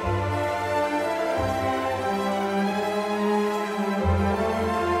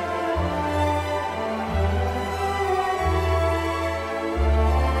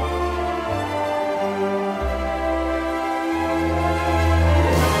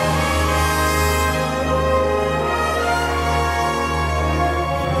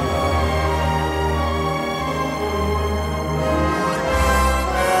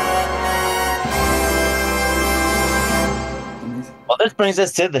 This brings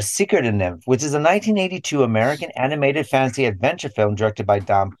us to The Secret of NIMH, which is a 1982 American animated fantasy adventure film directed by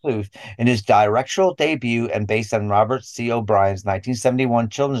Don Bluth in his directorial debut and based on Robert C. O'Brien's 1971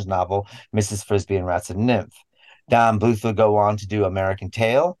 children's novel, Mrs. Frisby and Rats of NIMH. Don Bluth would go on to do American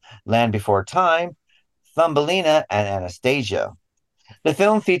Tail, Land Before Time, Thumbelina, and Anastasia. The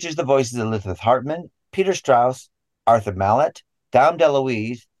film features the voices of Elizabeth Hartman, Peter Strauss, Arthur Mallet, Dom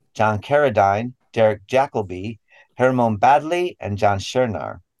DeLuise, John Carradine, Derek Jacobi, Hermon Badley, and John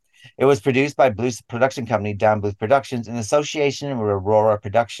Schernar. It was produced by Bluth's production company, Don Bluth Productions, in association with Aurora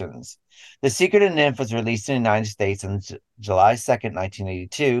Productions. The Secret of NIMH was released in the United States on July 2nd,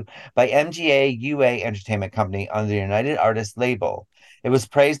 1982, by MGA UA Entertainment Company under the United Artists label. It was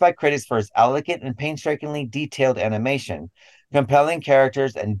praised by critics for its elegant and painstakingly detailed animation, compelling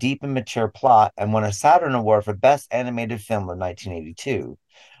characters, and deep and mature plot, and won a Saturn Award for Best Animated Film of 1982.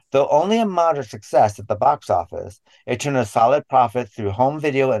 Though only a moderate success at the box office, it turned a solid profit through home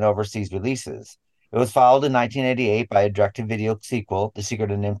video and overseas releases. It was followed in 1988 by a direct-to-video sequel, The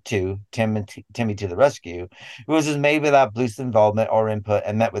Secret of NIMH 2, Timmy to the Rescue, which was made without Bluth's involvement or input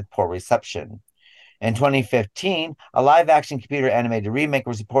and met with poor reception. In 2015, a live-action computer-animated remake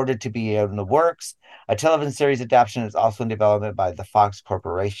was reported to be in the works. A television series adaptation is also in development by the Fox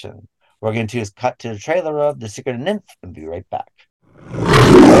Corporation. We're going to cut to the trailer of The Secret of NIMH and be right back.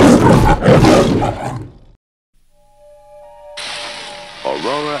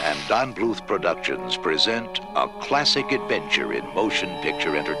 Aurora and Don Bluth Productions present a classic adventure in motion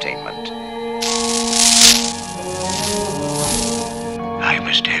picture entertainment. I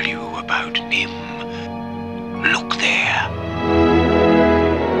must tell you about NIMH. Look there.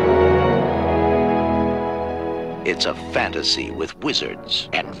 It's a fantasy with wizards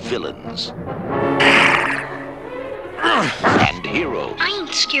and villains. And heroes. I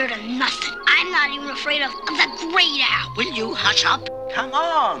ain't scared of nothing. I'm not even afraid of the Great Owl. Will you hush up? Come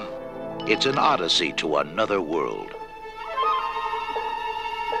on. It's an odyssey to another world.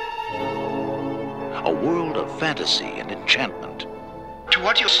 A world of fantasy and enchantment. To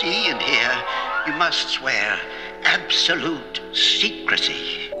what you see and hear, you must swear absolute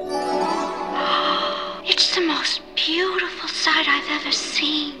secrecy. It's the most beautiful sight I've ever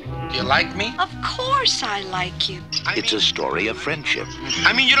seen. Do you like me? Of course I like you. It's a story of friendship.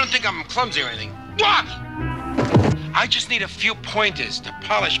 I mean, you don't think I'm clumsy or anything. I just need a few pointers to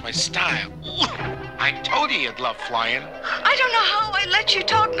polish my style. I told you you'd love flying. I don't know how I let you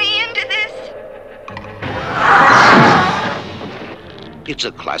talk me into this. It's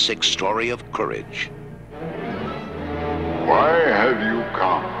a classic story of courage. Why have you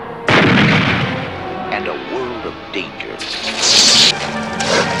come? And a world of danger.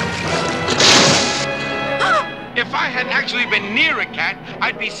 If I had actually been near a cat,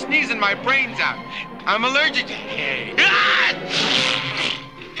 I'd be sneezing my brains out. I'm allergic to hay.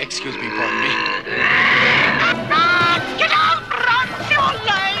 Excuse me, pardon me. Get out! Run for your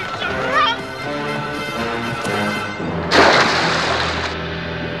lives! Run!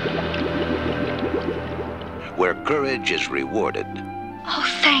 Where courage is rewarded. Oh,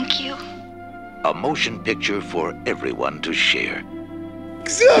 thank you. A motion picture for everyone to share.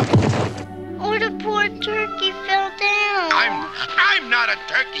 Oh, the poor turkey fell down. I'm not a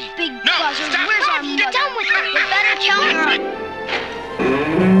turkey. Big No, buzzard, stop. where's our mother? Get done with her. You better tell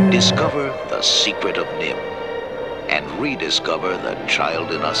her. Discover the secret of NIMH and rediscover the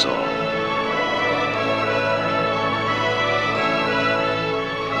child in us all.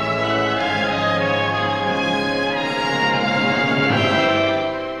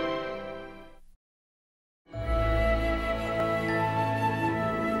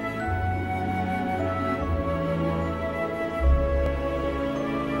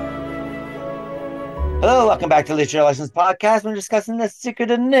 Hello, welcome back to Literature License Podcast. We're discussing The Secret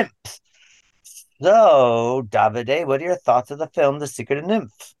of NIMH. So, Davide, what are your thoughts of the film The Secret of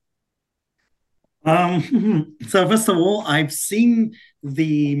NIMH? So first of all, I've seen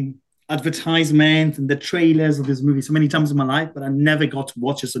the advertisement and the trailers of this movie so many times in my life, but I never got to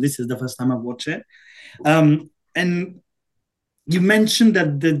watch it. So this is the first time I've watched it. And you mentioned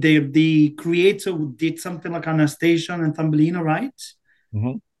that the creator did something like Anastasia and Thumbelina, right?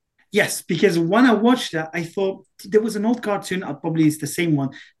 Mm-hmm. Yes, because when I watched that, I thought there was an old cartoon. Probably it's the same one.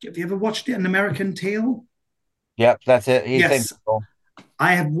 Have you ever watched it, An American Tail? Yep, that's it. Yes.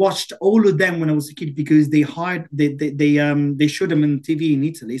 I have watched all of them when I was a kid because they showed them on TV in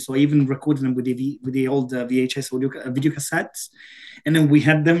Italy. So I even recorded them with the old VHS video cassettes, and then we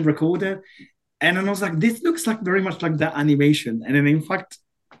had them recorded. And then I was like, this looks like very much like that animation. And then in fact,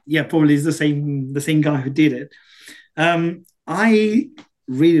 yeah, probably it's the same guy who did it. I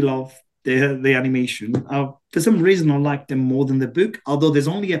really love the animation. For some reason, I like them more than the book. Although there's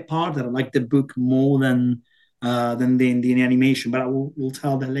only a part that I like the book more than the animation, but we'll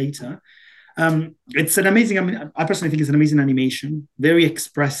tell that later. It's an amazing. I mean, I personally think it's an amazing animation. Very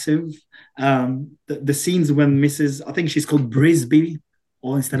expressive. The scenes when Mrs. I think she's called Brisby,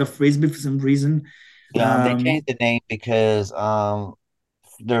 or instead of Frisby for some reason. They changed the name because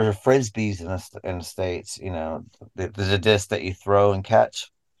there are frisbees in the states. You know, there's a disc that you throw and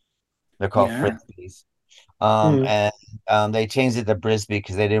catch. They're called Yeah, frisbees. Mm. And they changed it to Brisby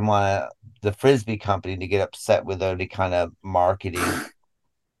because they didn't want the Frisbee company to get upset with any kind of marketing.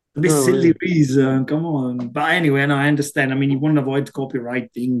 a bit Oh, silly really? reason. Come on, but anyway, no, I understand. I mean, you want to avoid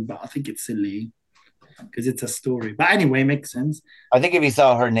copywriting, but I think it's silly because it's a story. But anyway, it makes sense. I think if you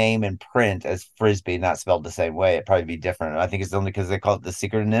saw her name in print as Frisbee, not spelled the same way, it'd probably be different. I think it's only because they call it the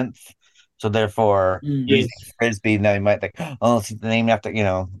secret nymph. So therefore, Mm. using Yes. Frisbee, now you might think, oh, it's the name after,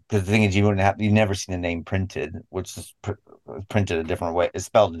 because the thing is, you've never seen the name printed, which is printed a different way. It's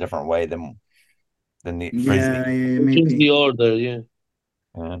spelled a different way than the Frisbee. Yeah, yeah, They changed the maybe. order, yeah.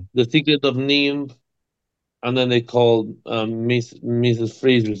 Yeah. The Secret of NIMH, and then they called Mrs.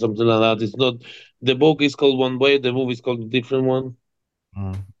 Freeze or something like that. It's not the book is called one way, the movie is called a different one.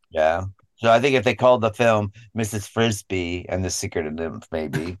 Yeah. So I think if they called the film Mrs. Frisbee and the Secret of Nymph,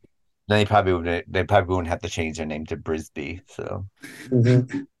 maybe, then they probably wouldn't have to change their name to Brisby. So, Hmm.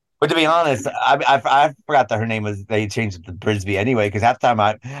 but to be honest, I forgot that her name was they changed it to Brisby anyway. Because half the time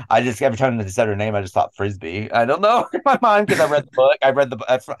I just every time they said her name, I just thought Frisbee. I don't know in my mind because I read the book. I read the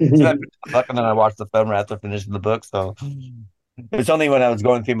so I read the book and then I watched the film right after finishing the book. So it's only when I was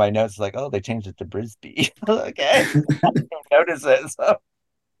going through my notes like, oh, they changed it to Brisby. Okay, notice it. So.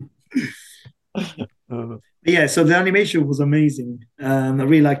 Yeah, so the animation was amazing. I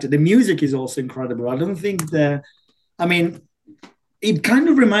really liked it. The music is also incredible. I don't think I mean, it kind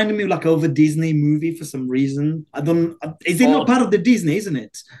of reminded me of a Disney movie for some reason. I don't, is it not Well, part of the Disney, isn't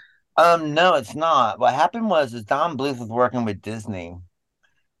it? no, it's not. What happened was Don Bluth was working with Disney,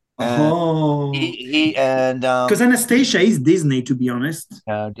 and he Oh, he and because Anastasia is Disney, to be honest.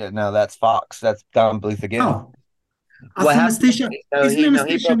 no, that's Fox. That's Don Bluth again. Oh, I What thought happened? Anastasia, No, isn't he no he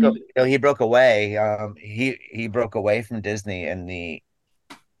Anastasia? broke up. No, he broke away. He broke away from Disney in the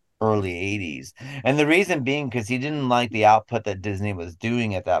early 80s. And the reason being because he didn't like the output that Disney was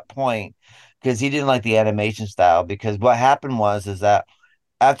doing at that point, because he didn't like the animation style. Because what happened was is that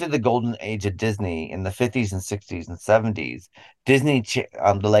after the golden age of Disney in the 50s and 60s and 70s,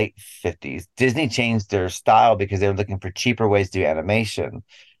 the late 50s, Disney changed their style because they were looking for cheaper ways to do animation.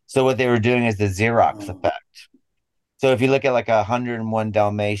 So what they were doing is the Xerox Oh, effect. So if you look at like 101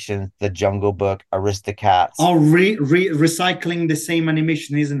 Dalmatians, The Jungle Book, Aristocats, oh recycling the same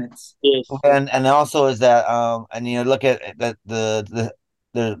animation, isn't it? Yes. and also is that and look at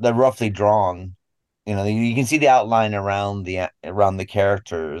they're roughly drawn. You can see the outline around the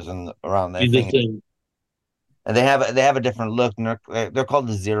characters and around their It's the thing, same. and they have a different look, and they're called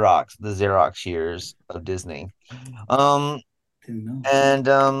the Xerox years of Disney. Um Didn't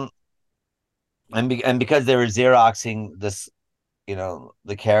know. and because they were Xeroxing this,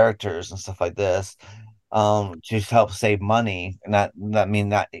 the characters and stuff like this, to help save money, and that mean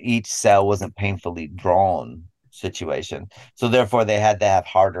that each cell wasn't painfully drawn situation. So therefore, they had to have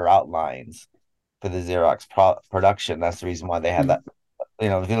harder outlines for the Xerox production. That's the reason why they had that.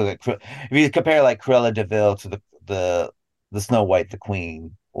 Mm. If you look at if you compare like Cruella de Vil to the Snow White, the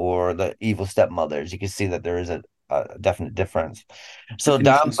Queen, or the Evil Stepmothers, you can see that there is a definite difference. So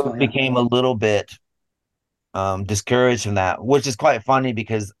Don Definition Bluth fire. became a little bit discouraged from that, which is quite funny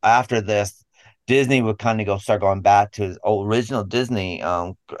because after this, Disney would kind of start going back to his original Disney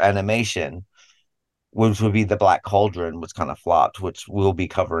animation, which would be the Black Cauldron, which kind of flopped, which we'll be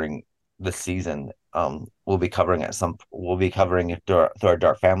covering this season. We'll be covering it through our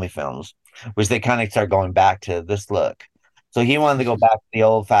Dark Family films, which they kind of start going back to this look. So he wanted to go back to the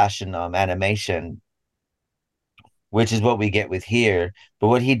old fashioned animation, which is what we get with here. But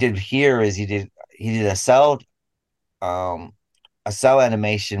what he did here is he did um a cell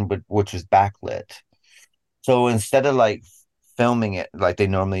animation, which was backlit. So instead of like filming it like they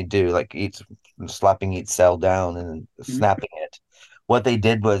normally do, like slapping each cell down and Mm. snapping it, what they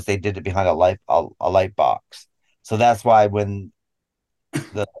did was they did it behind a light box. So that's why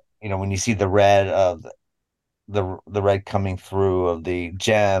the when you see the red of the red coming through of the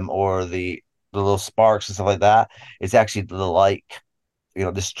gem or the little sparks and stuff like that, it's actually the light,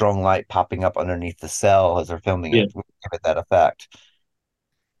 the strong light popping up underneath the cell as they're filming Yeah. it, to give it that effect.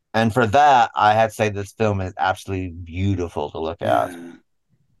 And for that, I had to say this film is absolutely beautiful to look at. Yeah,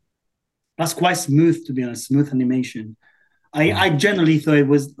 that's quite smooth, to be honest. Smooth animation. I generally thought it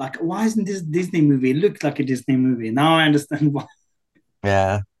was like, why isn't this Disney movie? It looked like a Disney movie. Now I understand why.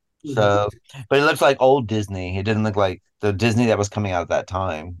 Yeah. So, but it looks like old Disney. It didn't look like the Disney that was coming out at that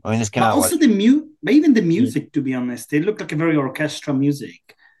time. I mean, this came But out what? also but even the music, to be honest, it looked like a very orchestral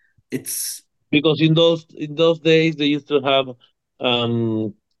music. It's Because in those days they used to have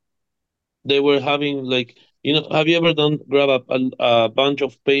um they were having like have you ever done grab a bunch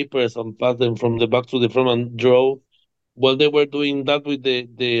of papers and pass them from the back to the front and draw? Well, they were doing that with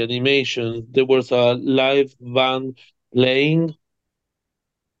the animation. There was a live band playing,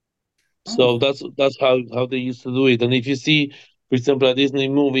 so oh, that's how they used to do it. And if you see, for example, a Disney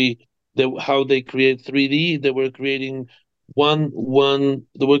movie, how they create 3D, they were creating one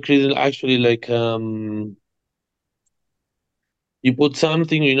they were creating actually like you put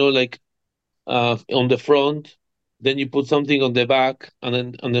something like on the front, then you put something on the back, and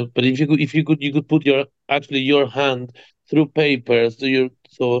then but if you could put your hand through paper,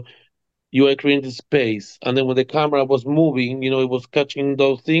 so you are creating space, and then when the camera was moving, it was catching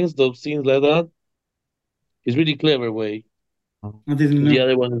those things like that. It's really clever way. I didn't The know.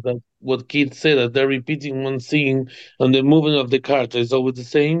 other one is that what kids say, that they're repeating one scene and the movement of the character is always the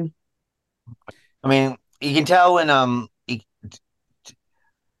same. I mean, you can tell when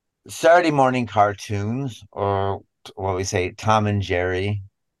Saturday morning cartoons or what we say, Tom and Jerry,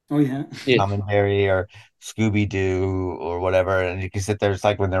 Oh yeah. Yeah. Tom and Jerry or Scooby Doo or whatever, and you can sit there. It's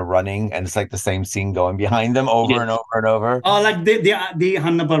like when they're running, and it's like the same scene going behind them over Yes. and over and over. Oh, like the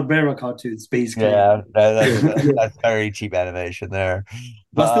Hanna-Barbera cartoons, basically. Yeah, that's Yeah. that's very cheap animation there.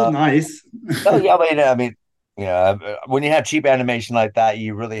 But still But nice. oh yeah, but I mean, when you have cheap animation like that,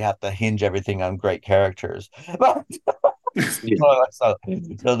 you really have to hinge everything on great characters. But Yeah. so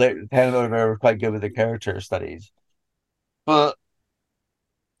they Hanna-Barbera were quite good with the character studies. But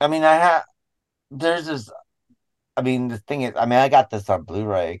I mean, there's this. I mean, the thing is, I mean, I got this on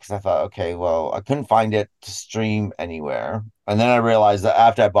Blu-ray because I thought, okay, well, I couldn't find it to stream anywhere, and then I realized that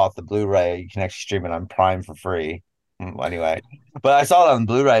after I bought the Blu-ray, you can actually stream it on Prime for free. Anyway, but I saw it on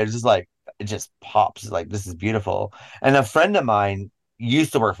Blu-ray. It's just like it just pops. Like this is beautiful. And a friend of mine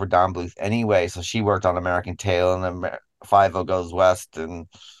used to work for Don Bluth anyway, so she worked on American Tail and Five O Goes West, and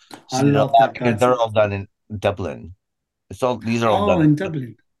I she did all love that that because they're cartoon. all done in Dublin. So these are all Oh, done in in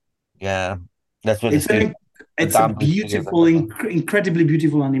Dublin. yeah. That's where the It's studio, an the it's a Don Bluth studios are beautiful, Dublin. incredibly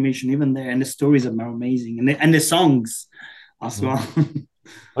beautiful animation even there, and the stories are amazing, and the songs as well. Mhm.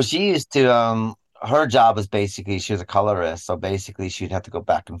 Well, she used to her job was basically she was a colorist, so basically she'd have to go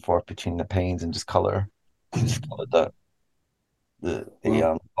back and forth between the panes and just color. She just colored the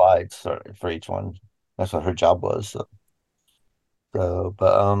Well, slides for each one. That's what her job was. So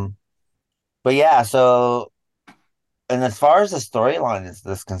but yeah, so and as far as the storyline is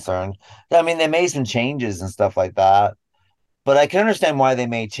this concerned, I mean they made some changes and stuff like that. But I can understand why they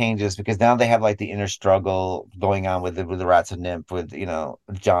made changes because now they have like the inner struggle going on with the Rats of Nymph with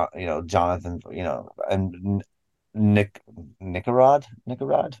John Jonathan and Nick Nicorod.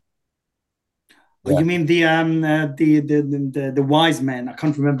 oh, Yeah, you mean the wise man? I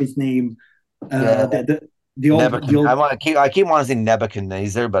can't remember his name. yeah. The I old want to keep wanting to say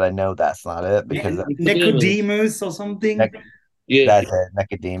Nebuchadnezzar, but I know that's not it because Nicodemus. Nicodemus or something. Nic- Yeah. that's it,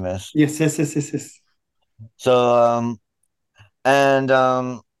 Nicodemus. Yes, yes, yes, yes, yes. So and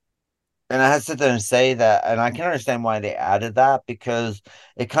and I had to sit there and say that, and I can understand why they added that because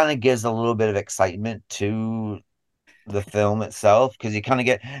it kind of gives a little bit of excitement to the film itself because you kind of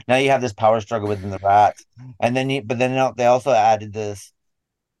get now you have this power struggle within the rats, and then but then they also added this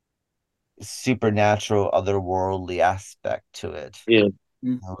supernatural, otherworldly aspect to it. Yeah.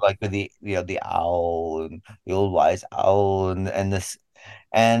 Mm. Like with the owl and the old wise owl and this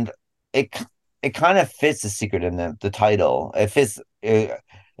and it it kind of fits the secret in the title.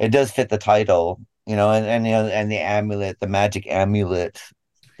 It does fit the title, and the amulet, the magic amulet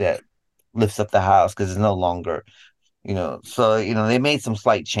that lifts up the house because it's no longer, so they made some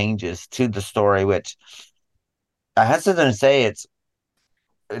slight changes to the story, which I hesitate to say it's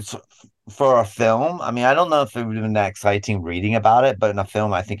for a film. I mean, I don't know if it would have been that exciting reading about it, but in a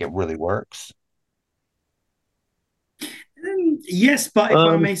film, I think it really works. Yes, but if I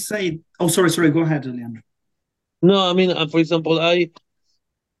Um. may say, oh, sorry, go ahead, Leandro. No, I mean, for example, I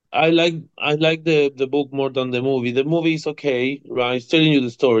like the book more than the movie. The movie is okay, right? It's telling you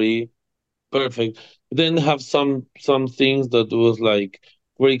the story, perfect. Then have some things that was like,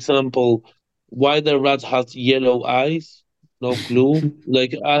 for example, why the rat has yellow eyes. No clue.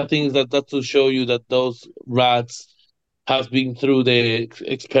 Like I think that's to show you that those rats have been through the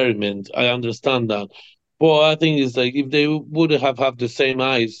experiment. I understand that, but I think it's like if they would have the same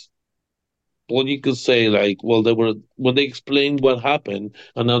eyes, what you could say, like, well, they were when they explained what happened,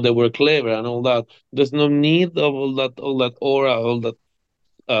 and now they were clever and all that. There's no need of all that aura, all that.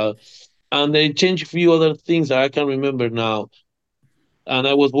 Uh, and they changed a few other things that I can remember now. And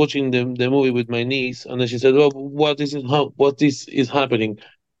I was watching the movie with my niece, and then she said, "Well, what this is happening?"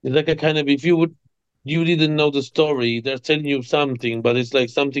 It's like a kind of if you would you didn't know the story, they're telling you something, but it's like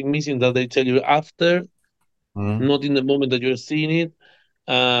something missing that they tell you after, Mhm. not in the moment that you're seeing it.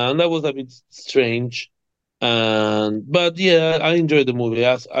 And that was a bit strange. And but yeah, I enjoyed the movie.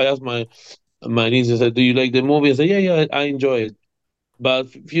 I asked my niece, I said, "Do you like the movie?" I said, "Yeah, yeah, I enjoy it." But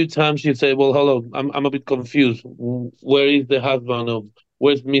a few times she said, "Well, hello, I'm a bit confused. Where is the husband of?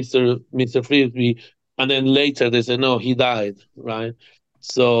 Where's Mister Frisby?" And then later they said, "No, he died." Right.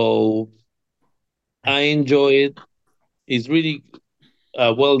 So I enjoy it. It's really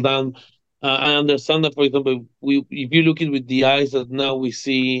well done. I understand that, for example, we if you look at it with the eyes that now we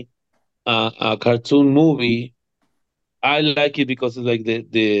see a cartoon movie, I like it because it's like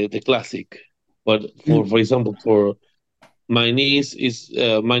the classic. But for example, for my niece is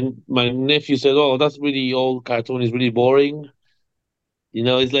my nephew said, "Oh, that's really old cartoon. Is really boring."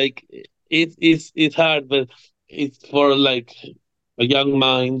 It's like it's hard, but it's for like a young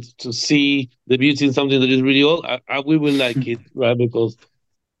mind to see the beauty in something that is really old. We will like it, right? Because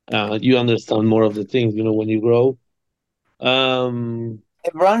you understand more of the things, when you grow. Um,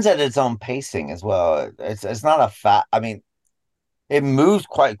 It runs at its own pacing as well. It's not a fat. I mean, it moves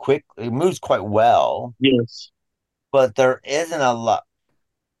quite quick. It moves quite well, yes, but there isn't a lot.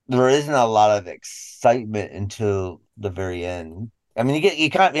 There isn't a lot of excitement until the very end. I mean, you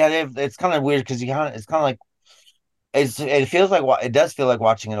can't. Yeah, it's kind of weird because it's kind of like it feels like it does feel like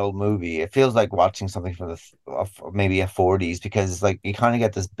watching an old movie. It feels like watching something from maybe a 40s because it's like you kind of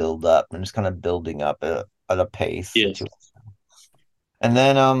get this build up and it's kind of building up at a pace yes, situation. And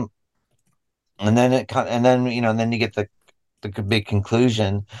then and then it kind and then and then you get the big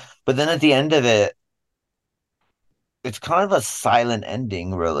conclusion, but then at the end of it, it's kind of a silent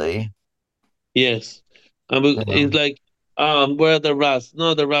ending, really. yes. And it's Um, like, where are the rats?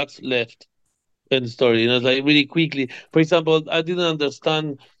 No, the rats left. End story. It's like really quickly. For example, I didn't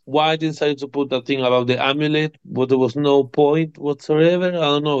understand why they decided to put that thing about the amulet, but there was no point whatsoever. I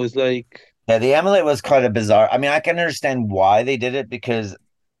don't know. It's like, yeah, the amulet was kind of bizarre. I mean, I can understand why they did it because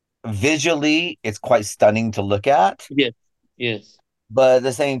visually it's quite stunning to look at, yes, yes, but at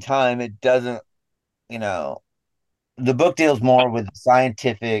the same time, it doesn't. You know, the book deals uh, more with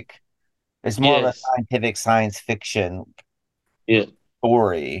scientific. It's more of a yes, scientific science fiction yeah.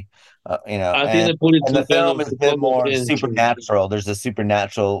 story, I think they put it and the to kind film of is to a bit call the more attention. supernatural. There's a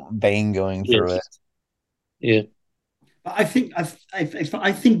supernatural vein going through it. Yes, yeah, I think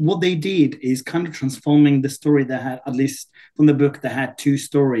what they did is kind of transforming the story. They had, at least from the book, they had two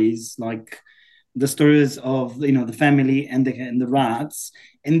stories, like the stories of the family and the rats.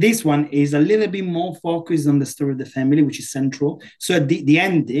 And this one is a little bit more focused on the story of the family, which is central. So at the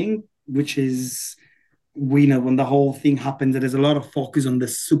ending, which is we know when the whole thing happens, there's a lot of focus on the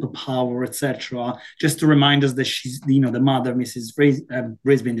superpower, etc. Just to remind us that she's, the mother, Mrs.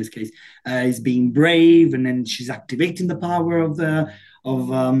 Frisby in this case, is being brave, and then she's activating the power of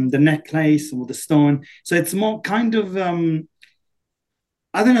the necklace or the stone. So it's more kind of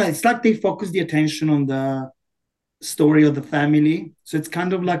I don't know. It's like they focus the attention on the story of the family. So it's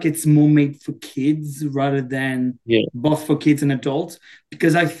kind of like it's more made for kids rather than yeah, both for kids and adults.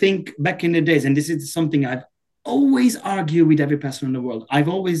 Because I think back in the days, and this is something I've always argued with every person in the world, I've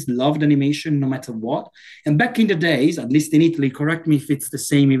always loved animation no matter what. And back in the days, at least in Italy, correct me if it's the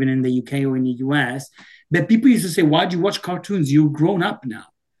same even in the UK or in the US, but people used to say, why do you watch cartoons? You've grown up now.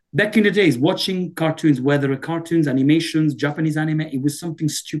 Back in the days, watching cartoons, whether cartoons, animations, Japanese anime, it was something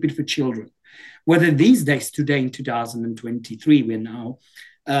stupid for children. Whether these days, today in 2023, we're now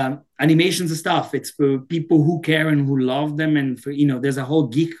animations and stuff. It's for people who care and who love them, and for there's a whole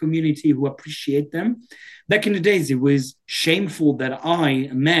geek community who appreciate them. Back in the days, it was shameful that I,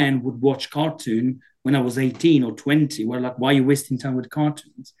 a man, would watch cartoon when I was 18 or 20. We're like, why are you wasting time with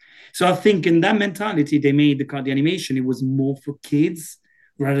cartoons? So I think in that mentality, they made the animation. It was more for kids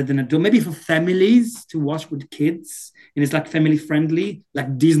rather than adult, maybe for families to watch with kids, and it's like family friendly,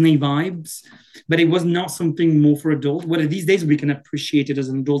 like Disney vibes, but it was not something more for adults. Whether these days we can appreciate it as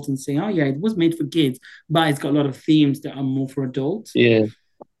an adult and say, oh yeah, it was made for kids, but it's got a lot of themes that are more for adults. yeah.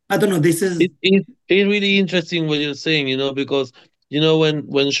 I don't know. This is It's really interesting what you're saying, because when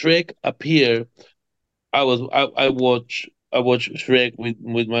Shrek appeared, I watched Shrek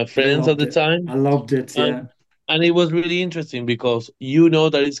with my I friends at loved the it. time, I loved it. Yeah. and And it was really interesting because you know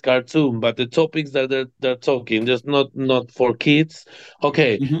that it's cartoon, but the topics that they're talking just not for kids.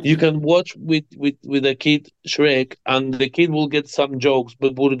 Okay, you Mhm. can watch with a kid Shrek, and the kid will get some jokes,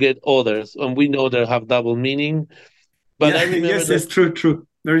 but will get others, and we know they have double meaning. But I Yeah, remember yes, that, yes, true, true,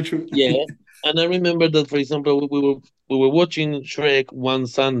 very true. yeah, and I remember that, for example, we were watching Shrek one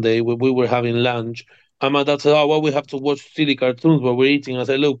Sunday when we were having lunch. And my dad said, "Oh, well, we have to watch silly cartoons while we're eating." I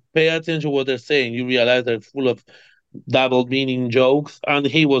said, "Look, pay attention to what they're saying. You realize they're full of double meaning jokes." And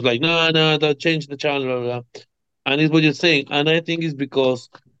he was like, "No, no, don't change the channel." Blah, blah, blah. And it's what you're saying. And I think it's because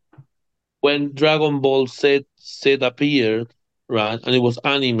when Dragon Ball Z appeared, right, and it was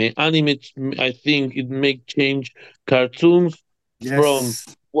anime, I think it make change cartoons from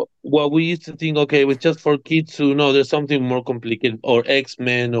Yes, what we used to think, okay, it was just for kids to know there's something more complicated, or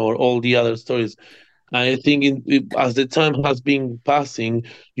X-Men, or all the other stories. I think as the time has been passing,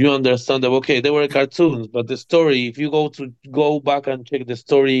 you understand that, okay, they were cartoons, but the story, if you go back and check the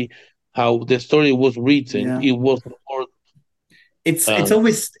story, how the story was written, yeah. it was more It's uh,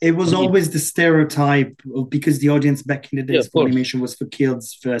 always it was deep. always the stereotype of, because the audience back in the Yeah, days of for course. animation was for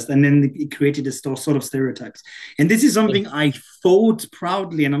kids first, and then it created a sort of stereotypes. And this is something I fought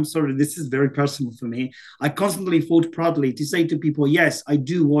proudly, and I'm sorry, this is very personal for me. I constantly fought proudly to say to people, yes, I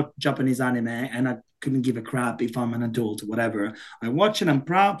do watch Japanese anime, and I couldn't give a crap if I'm an adult or whatever. I watch it, I'm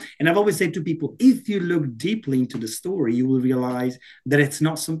proud. And I've always said to people, if you look deeply into the story, you will realize that it's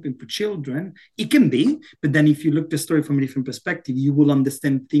not something for children. It can be, but then if you look the story from a different perspective, you will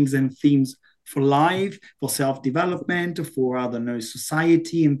understand things and themes for life, for self-development, for, I don't know,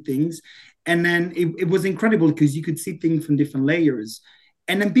 society and things. And then it was incredible because you could see things from different layers.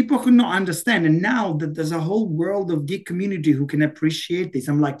 And then people could not understand. And now that there's a whole world of geek community who can appreciate this,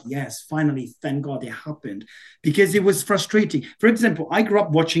 I'm like, yes, finally, thank God it happened, because it was frustrating. For example, I grew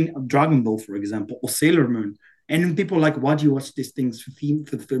up watching Dragon Ball, for example, or Sailor Moon. And then people are like, why do you watch these things for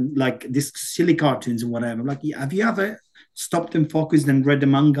like this silly cartoons and whatever? I'm like, yeah, have you ever stopped and focused and read the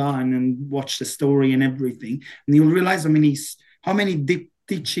manga and then watched the story and everything? And you'll realize how many deep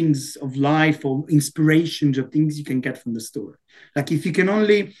teachings of life or inspirations or things you can get from the story. Like if you can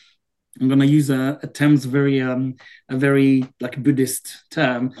only, I'm gonna use a term a very like Buddhist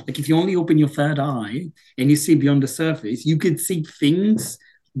term. Like if you only open your third eye and you see beyond the surface, you could see things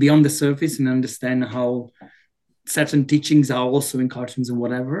beyond the surface and understand how certain teachings are also in cartoons and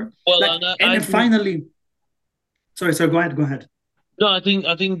whatever. Well, Like, and and I then think finally, sorry, go ahead. no, I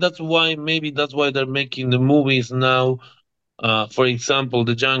think that's why, maybe that's why they're making the movies now. For example,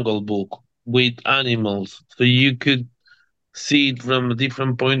 the Jungle Book with animals, so you could see it from a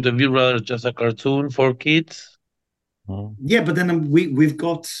different point of view rather just a cartoon for kids. Mhm. Yeah, but then we've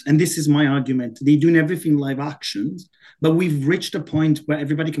got, and this is my argument. They're doing everything live actions, but we've reached a point where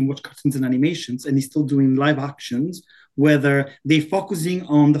everybody can watch cartoons and animations, and they're still doing live actions. Whether they're focusing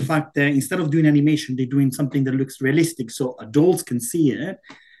on the fact that instead of doing animation, they're doing something that looks realistic, so adults can see it.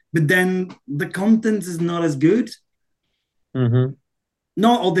 But then the content is not as good. Hmm.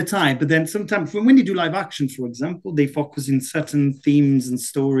 Not all the time, but then sometimes when they do live action, for example, they focus in certain themes and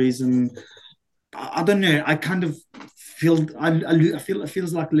stories, and I don't know. I kind of feel it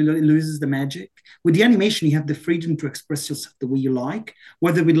feels like it loses the magic. With the animation, you have the freedom to express yourself the way you like.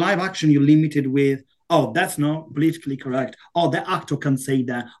 Whether with live action, you're limited with, oh, that's not politically correct. Oh, the actor can say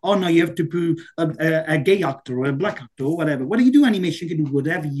that. Oh no, you have to put a gay actor or a black actor or whatever. When you do animation, you can do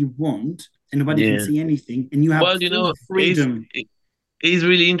whatever you want, and nobody can Yeah. see anything, and you have Well, full it's freedom. it's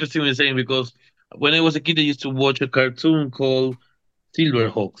really interesting what you're saying, because when I was a kid, I used to watch a cartoon called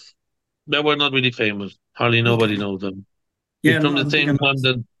Silverhawks. They were not really famous. Hardly nobody Okay. knows them. Yeah, It's no, from I the don't think I same know. time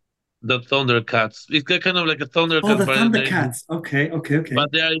that the Thundercats. It's kind of like a Oh, Thundercats, the but Thundercats. Okay, okay, okay.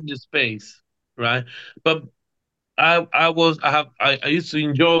 they are in the space, right? But I used to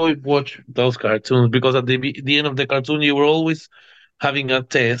enjoy watch those cartoons because at the end of the cartoon, you were always having a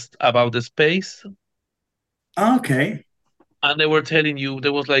test about the space, Okay. and they were telling you,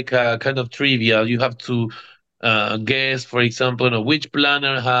 there was like a kind of trivia. You have to guess, for example, which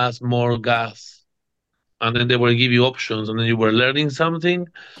planet has more gas, and then they will give you options, and then you were learning something.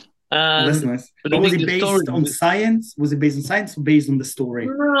 Oh, that's And nice. but But I was think it the story. based on science? Was it based on science or based on the story?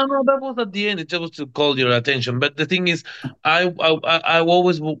 No, no, that was at the end. It just was to call your attention. But the thing is, I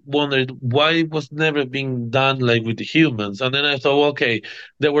always wondered why it was never being done like with the humans. And then I thought, okay,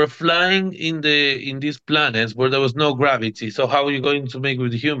 they were flying in these planets where there was no gravity. So how are you going to make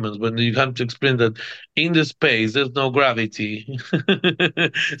with the humans when you have to explain that in the space there's no gravity?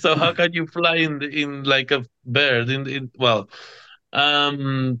 So how can you fly in like a bird? Well,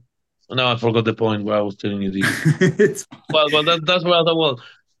 um, now I forgot the point where I was telling you this. It's Well, that's where I thought. Well.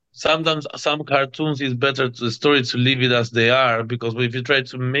 sometimes some cartoons is better to the story to leave it as they are, because if you try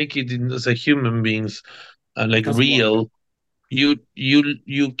to make it as a human beings, It like doesn't work. real, you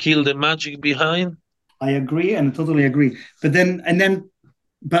kill the magic behind. I agree and I totally agree. But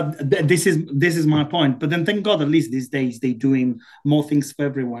this is my point. But then thank God at least these days they're doing more things for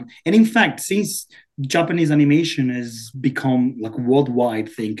everyone. And in fact, since Japanese animation has become like a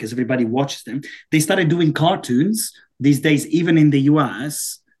worldwide thing because everybody watches them, they started doing cartoons these days, even in the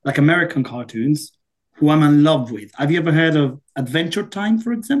US, like American cartoons, who I'm in love with. Have you ever heard of Adventure Time,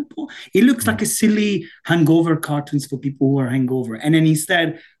 for example? It looks like a silly hangover cartoons for people who are hangover. And then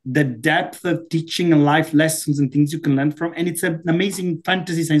instead, the depth of teaching and life lessons and things you can learn from. And it's an amazing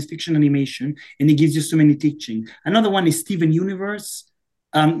fantasy science fiction animation, and it gives you so many teaching. Another one is Steven Universe.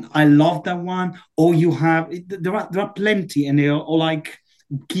 I love that one. Or you have there are plenty, and they're all like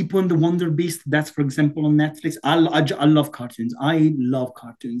Keep on the Wonder Beast. That's for example on Netflix. I love cartoons. I love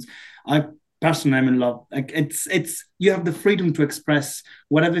cartoons. I personally am in love. Like it's you have the freedom to express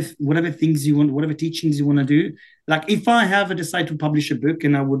whatever things you want, whatever teachings you want to do. Like if I have a decide to publish a book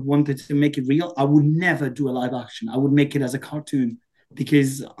and I would want it to make it real, I would never do a live action. I would make it as a cartoon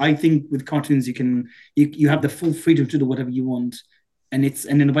because I think with cartoons you have the full freedom to do whatever you want, and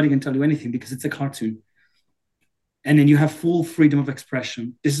then nobody can tell you anything because it's a cartoon, and then you have full freedom of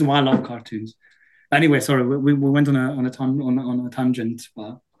expression. This is why I love cartoons. Anyway, sorry, we went on a tangent,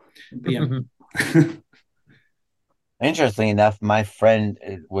 but yeah. Interestingly enough, my friend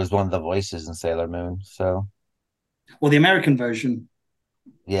was one of the voices in Sailor Moon. So, Well, the American version.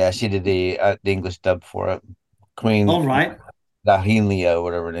 yeah, she did the English dub for it. Queen All right. Dahilia,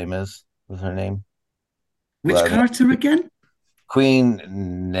 whatever her name is, was her name. Which Well, character again? Queen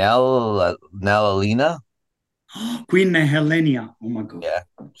Nellina. Queen Helenia. Oh my god. Yeah,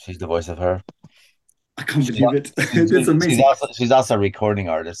 she's the voice of her. I can't believe it. That's amazing. She's also a recording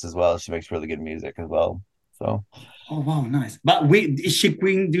artist as well. She makes really good music as well. So, oh wow, nice. But wait, is she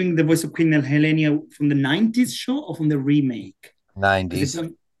doing the voice of Queen Helenia from the 90s show or from the remake?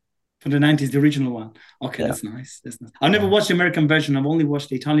 90s. From the 90s, the original one. Okay, yeah. That's nice. That's nice. I've never watched the American version. I've only watched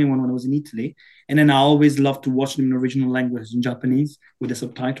the Italian one when I was in Italy. And then I always love to watch them in original language in Japanese with the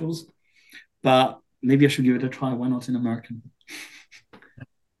subtitles. But maybe I should give it a try. Why not in American?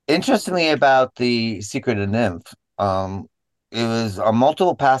 Interestingly, about the Secret of NIMH, it was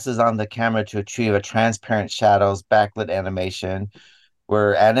multiple passes on the camera to achieve a transparent shadows backlit animation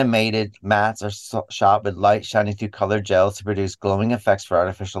where animated mats are shot with light shining through colored gels to produce glowing effects for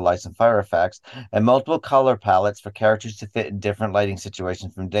artificial lights and fire effects, and multiple color palettes for characters to fit in different lighting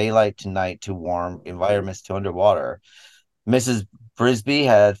situations from daylight to night to warm environments to underwater. Mrs. Frisby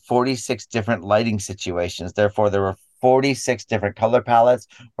had 46 different lighting situations. Therefore, there were 46 different color palettes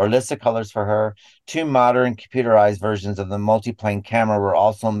or lists of colors for her. Two modern computerized versions of the multiplane camera were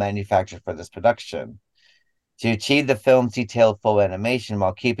also manufactured for this production. To achieve the film's detailed full animation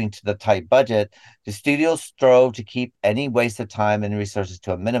while keeping to the tight budget, the studio strove to keep any waste of time and resources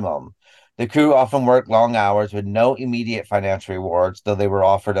to a minimum. The crew often worked long hours with no immediate financial rewards, though they were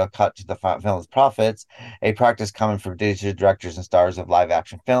offered a cut to the film's profits, a practice common for producers, directors, and stars of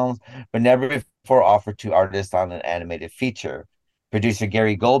live-action films, but never before offered to artists on an animated feature. Producer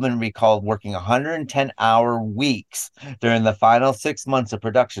Gary Goldman recalled working 110-hour weeks during the final 6 months of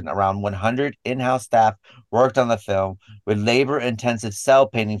production. Around 100 in-house staff worked on the film, with labor-intensive cell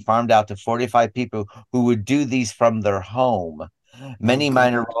painting farmed out to 45 people who would do these from their home. Many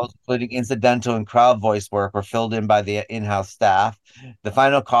minor roles, including incidental and crowd voice work, were filled in by the in-house staff. The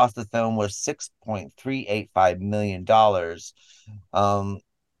final cost of the film was $6.385 million.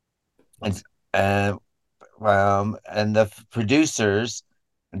 And the producers,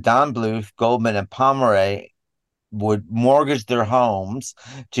 Don Bluth, Goldman, and Pomeroy, would mortgage their homes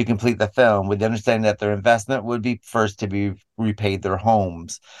to complete the film, with the understanding that their investment would be first to be repaid their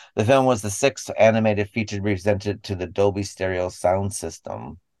homes. The film was the sixth animated feature presented to the Dolby Stereo sound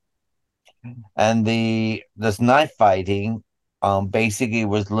system. And this knife fighting basically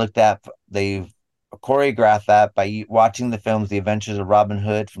was looked at, they choreographed that by watching the films The Adventures of Robin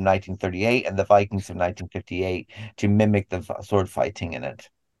Hood from 1938 and The Vikings from 1958 to mimic the sword fighting in it.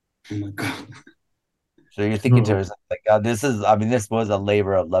 Oh my god. So you're thinking to yourself, like, God, this was a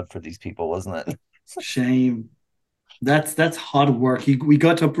labor of love for these people, wasn't it? Shame. That's hard work. We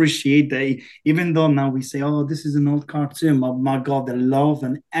got to appreciate that, even though now we say, "Oh, this is an old cartoon." My God, the love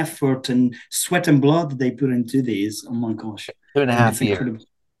and effort and sweat and blood they put into these. Oh my gosh, 2.5 years. Incredible.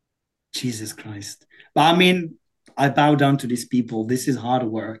 Jesus Christ! But I mean, I bow down to these people. This is hard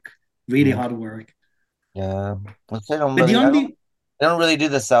work, really hard work. Yeah, but They don't really do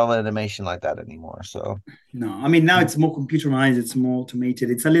the cell animation like that anymore. So No, I mean now it's more computerized, it's more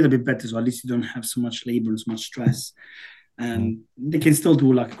automated. It's a little bit better, so at least you don't have so much labor and so much stress. And they can still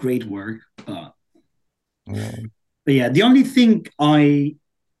do like great work, yeah. but yeah, the only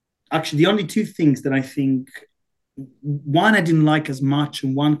two things that I think one I didn't like as much,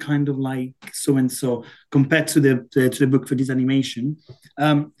 and one kind of like so and so compared to the book for this animation.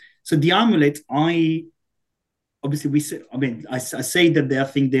 So the amulet, I obviously we say, I mean, I say that I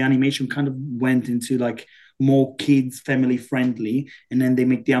think the animation kind of went into like more kids family friendly, and then they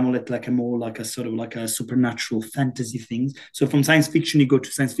make the amulet like a more like a sort of like a supernatural fantasy things. So from science fiction you go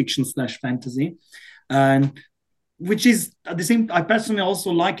to science fiction slash fantasy, and which is at the same, I personally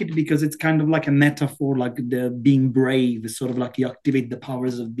also like it because it's kind of like a metaphor, like the being brave, sort of like you activate the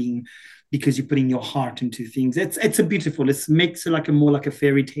powers of being, because you're putting your heart into things. It's a beautiful, it makes it like a more like a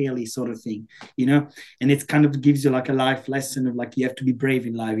fairy tale sort of thing, you know. And it kind of gives you like a life lesson of like you have to be brave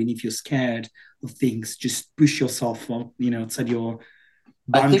in life, and if you're scared of things, just push yourself up, you know, outside your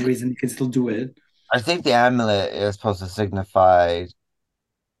boundaries, and you can still do it. I think the amulet is supposed to signify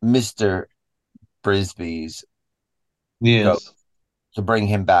Mr. Frisbee's ghost, Yes. to bring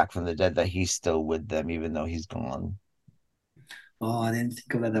him back from the dead, that he's still with them even though he's gone. Oh, I didn't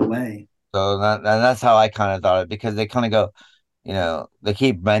think of it that way. So that's how I kind of thought it, because they kind of go, they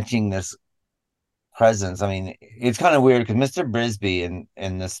keep mentioning this presence. I mean, it's kind of weird because Mr. Brisby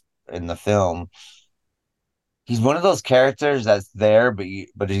in the film, he's one of those characters that's there, but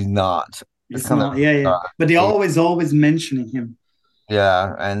he's not. It's It's kind of not, yeah, yeah. But they're always mentioning him.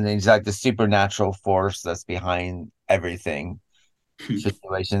 yeah, and he's like the supernatural force that's behind everything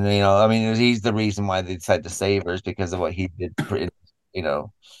situation. I mean, he's the reason why they decided to save her, is because of what he did, you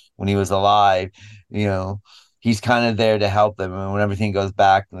know, when he was alive. You know, he's kind of there to help them, and when everything goes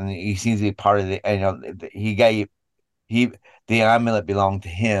back, and he seems to be part of the. He the amulet belonged to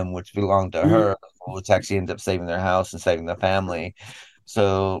him, which belonged to her, which actually ends up saving their house and saving the family.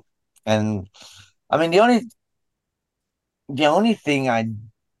 So, and I mean, the only thing I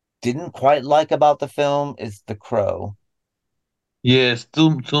didn't quite like about the film is the crow. Yes,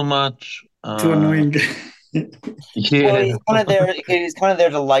 too much. Too annoying. Well, Yeah. he's kind of there. He's kind of there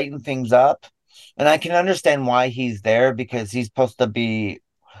to lighten things up, and I can understand why he's there, because he's supposed to be.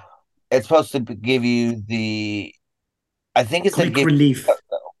 It's supposed to give you the. I think it's to Comic give relief.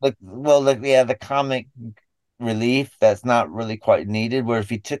 the comic relief that's not really quite needed. Where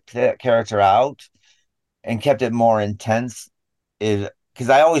if you took that character out and kept it more intense, is because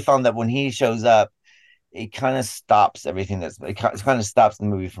I always found that when he shows up, it kind of stops everything it kind of stops the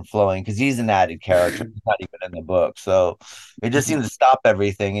movie from flowing, because he's an added character. He's not even in the book, so it just seems to stop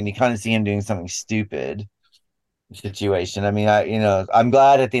everything, and you kind of see him doing something stupid situation. I mean, I'm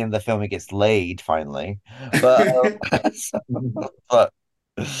glad at the end of the film he gets laid finally, but but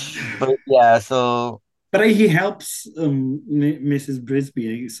but yeah, so But he helps Mrs.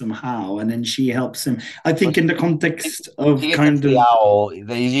 Brisby somehow, and then she helps him. I think in the context of he gets it kind to the of, owl.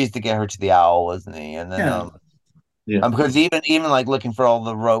 He used to get her to the owl, wasn't he? And then yeah, Yeah. because even like looking for all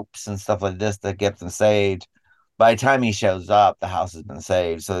the ropes and stuff like this that get them saved. By the time he shows up, the house has been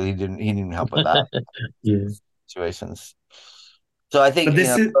saved, so he didn't help with that Yeah. situations. So I think but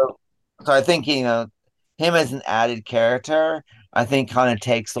this is, him as an added character, I think kind of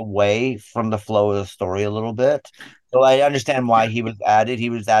takes away from the flow of the story a little bit. So I understand why yeah, he was added. He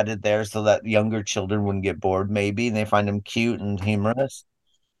was added there so that younger children wouldn't get bored, maybe, and they find him cute and humorous.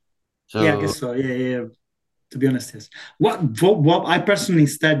 yeah, I So guess so. Yeah, yeah, yeah. To be honest, yes. What I personally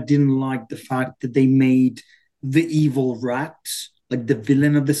instead didn't like the fact that they made the evil rat like the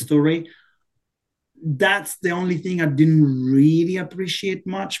villain of the story. That's the only thing I didn't really appreciate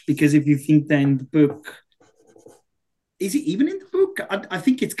much, because if you think that in the book, is it even in the book? I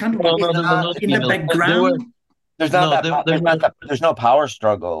think it's kind of No, like he's no, they were not. not in the evil. They were background. There's not no, that. they There's were not that. There's no power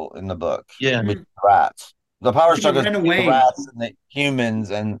struggle in the book yeah. with rats. The I power think it struggle is ran between the away. rats and the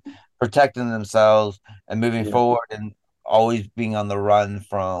humans, and protecting themselves and moving Yeah, forward, and always being on the run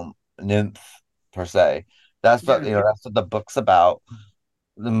from nymph per se. That's what yeah, That's what the book's about.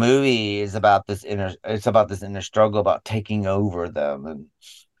 The movie is about this inner. It's about this inner struggle about taking over them, and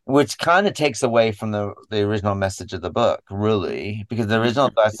which kind of takes away from the original message of the book, really, because the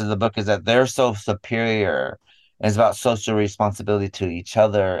original message of the book is that they're so superior. And it's about social responsibility to each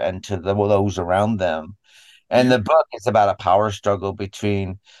other and to those around them. And yeah, the book is about a power struggle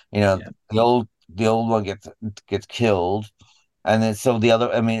between, yeah, the old one gets killed, and then so the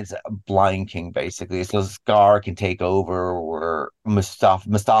other. I mean, it's a blind king basically. So Scar can take over, or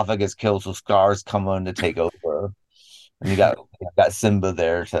Mustafa gets killed, so Scar's come on to take over, and you got Simba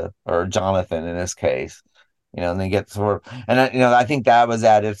there or Jonathan in this case. And they get sort of, and I think that was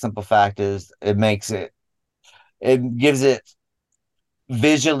added. Simple fact is, it gives it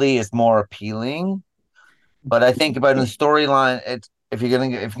visually is more appealing. But I think about in the storyline, it's if you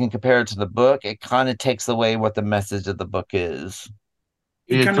can compare it to the book, it kind of takes away what the message of the book is.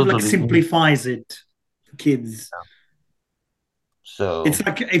 It Yeah, kind of like totally. simplifies it for kids. So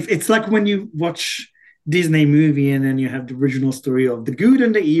It's like when you watch Disney movie and then you have the original story of the good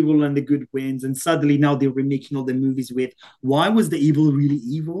and the evil and the good wins, and suddenly now they're remaking all the movies with why was the evil really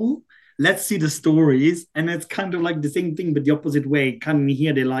evil? Let's see the stories, and it's kind of like the same thing, but the opposite way. Kind of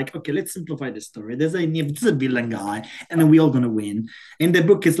here, they're like, okay, let's simplify the story. There's a villain guy, and then we're all gonna win. In the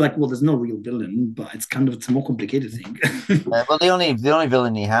book, it's like, well, there's no real villain, but it's a more complicated thing. well, the only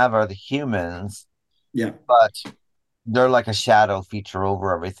villain you have are the humans, Yeah, but they're like a shadow feature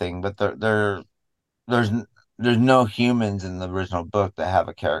over everything. But there's there's no humans in the original book that have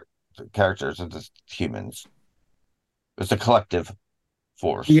a character. Characters are just humans. It's a collective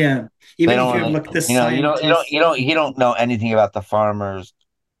force. yeah. They Even if don't you have really, like the you scientists, don't you don't know anything about the farmer's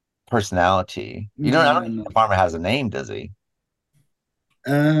personality. I don't no, think no. the farmer has a name, does he?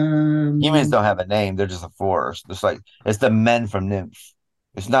 Humans Um, don't have a name. They're just a force. It's like it's the men from NIMH.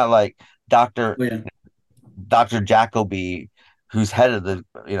 It's not like Doctor oh yeah. Doctor Jacoby, who's head of the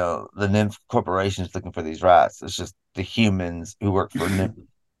NIMH corporation, is looking for these rats. It's just the humans who work for NIMH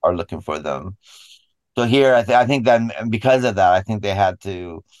are looking for them. So here, I think that because of that, I think they had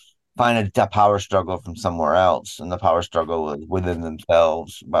to find a power struggle from somewhere else, and the power struggle was within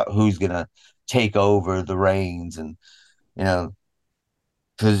themselves about who's gonna take over the reins, and you know,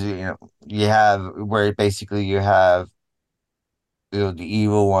 because you have where basically you have the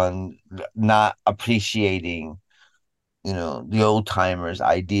evil one not appreciating the old timers'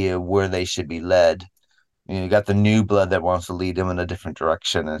 idea where they should be led. You got the new blood that wants to lead them in a different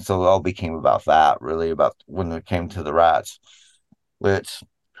direction, and so it all became about that, really, about when it came to the rats, which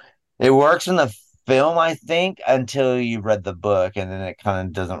it works in the film, I think, until you read the book, and then it kind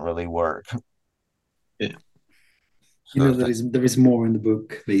of doesn't really work. Yeah. You So know, it's like, there is more in the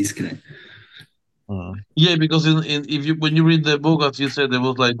book, basically. Yeah, because in if you when you read the book, as you said, there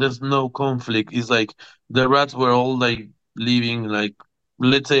was like there's no conflict. It's like the rats were all like living like,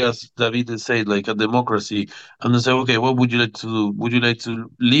 let's say, as David said, like a democracy, and they say, okay, what would you like to do? Would you like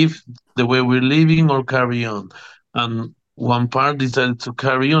to live the way we're living or carry on? And one part decided to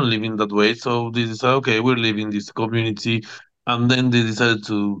carry on living that way, so they decided, okay, we're living this community, and then they decided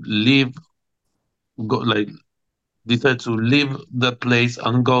to leave, go like decide to leave that place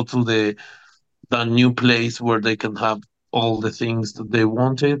and go to the new place where they can have all the things that they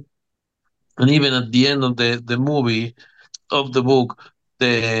wanted. And even at the end of the movie of the book,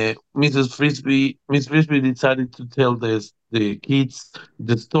 the Miss Frisby decided to tell the kids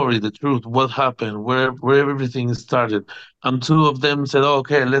the story, the truth, what happened, where everything started. And two of them said, oh,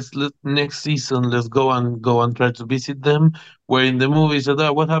 "Okay, let next season let's go and try to visit them." Where in the movie said,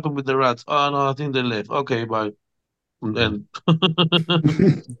 "Oh, what happened with the rats? Oh no, I think they left. Okay, bye." And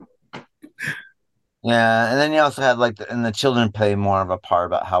Yeah, and then you also had and the children play more of a part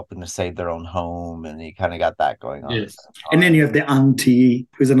about helping to save their own home, and you kind of got that going on at the yes. same And then time. you have the auntie,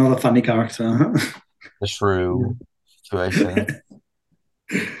 who's another funny character. The shrew situation.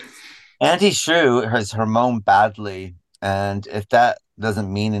 Auntie Shrew has hormoned badly, and if that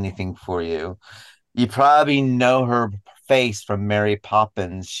doesn't mean anything for you, you probably know her face from Mary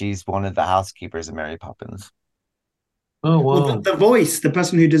Poppins. She's one of the housekeepers in Mary Poppins. Oh Well, wow. the voice, the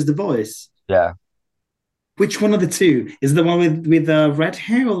person who does the voice. Yeah. Which one of the two? Is it the one with red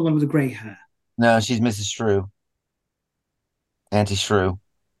hair or the one with the grey hair? No, she's Mrs. Shrew. Auntie Shrew.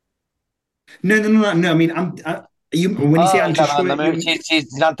 No. I mean, when you say Oh, you Auntie talking about Shrew, in the movie? you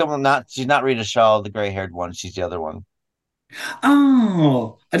She's not the one. Not she's not Rita Shaw, the gray-haired one. She's the other one.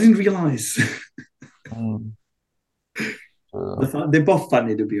 oh, I didn't realize. Mm. Uh, They're both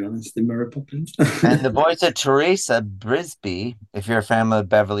funny, to be honest. The Mary Poppins. and the voice of Teresa Brisby, if you're a fan of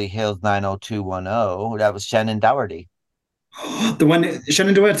Beverly Hills 90210, that was Shannon Doherty. The one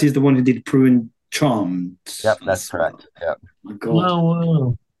Shannon Doherty is the one who did Prue and Charmed Yep, that's as well. correct. Yep. Oh my God, Oh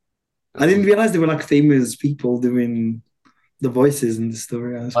wow. I didn't realize they were like famous people doing the voices in the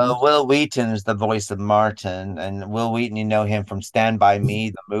story as well. Well, Will Wheaton is the voice of Martin, and Will Wheaton, you know him from Stand By Me,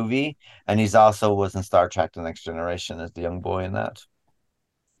 the movie, and he's also was in Star Trek: The Next Generation as the young boy in that.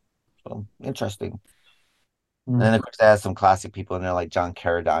 So interesting. And then of course they have some classic people in there like John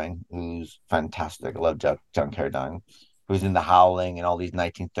Carradine, who's fantastic. I love John Carradine, who's in The Howling and all these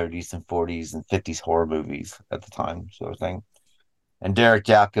 1930s and 40s and 50s horror movies at the time, sort of thing. And Derek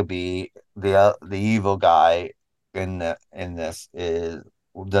Jacobi, the evil guy in this is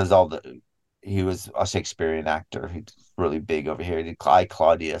does all the he was a Shakespearean actor. He's really big over here. He did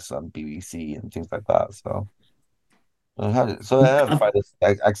Claudius on BBC and things like that. So I had I've, quite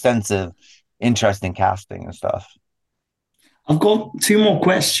extensive, interesting casting and stuff. I've got two more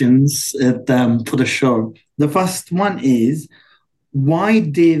questions for the show. The first one is, why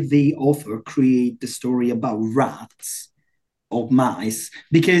did the author create the story about rats or mice?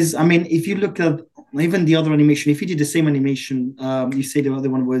 Because I mean, if you look at even the other animation, if you did the same animation, you say the other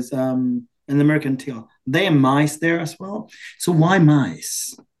one was an American Tail. They are mice there as well. So why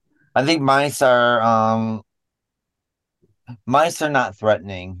mice? I think mice are not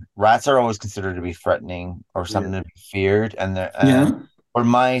threatening. Rats are always considered to be threatening or something to be feared, and Yeah. or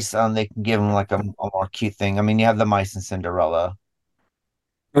mice, they can give them like a more cute thing. I mean, you have the mice in Cinderella,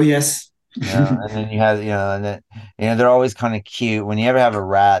 Oh yes. and then you have and then they're always kind of cute. When you ever have a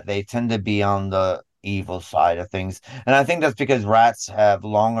rat, they tend to be on the evil side of things, and I think that's because rats have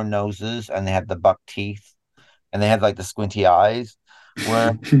longer noses and they have the buck teeth and they have like the squinty eyes.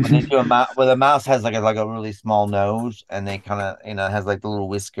 Where when they do a mouse has like a really small nose and they kind of has like the little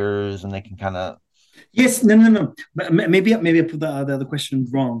whiskers and they can kind of. Yes, no, no, no. But maybe I put the question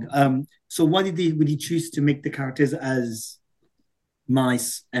wrong. So why would he choose to make the characters as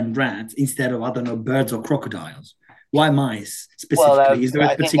mice and rats instead of, I don't know, birds or crocodiles? Why mice Well, specifically? Is there a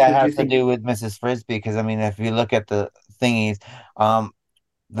I think that particular, do you has to think? do with Mrs. Frisby because I mean, if you look at the thingies, um,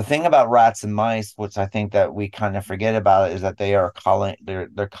 the thing about rats and mice, which I think that we kind of forget about, is that they are a colony.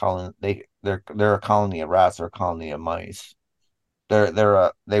 They're a colony of rats or a colony of mice.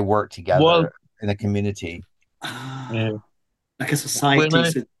 They work Well, together in a community. yeah. Like a When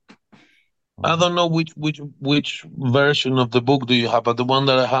society? So I don't know which version of the book do you have, but the one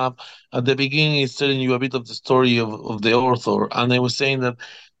that I have at the beginning is telling you a bit of the story of the author, and I was saying that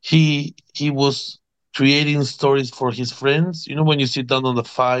he was creating stories for his friends. You know, when you sit down on the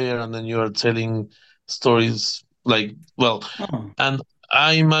fire and then you are telling stories like well, oh, and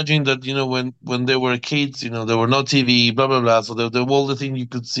I imagine that when they were kids, there were no TV, blah blah blah. So the all the thing you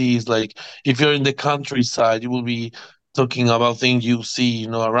could see is like if you're in the countryside, you will be talking about things you see,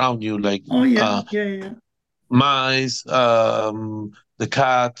 around you, like oh yeah, uh, yeah, yeah. mice, the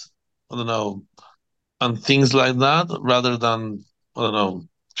cat, I don't know, and things like that, rather than I don't know,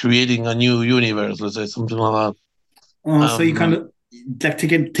 creating a new universe, let's say something like that. So you kind of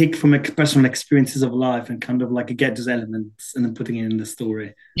like take from personal experiences of life and kind of like get those elements and then putting it in the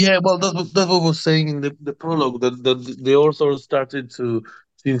story. Yeah, well, that's what I was saying in the prologue that the author started to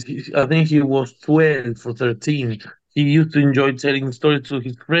since I think he was 12 or 13. He used to enjoy telling stories to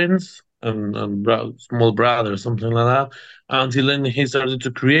his friends and small brother, something like that. Until then, he started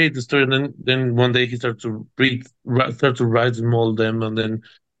to create the story. And then one day he started to start to write and mold them, and then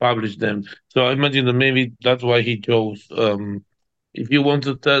publish them. So I imagine that maybe that's why he chose. If you want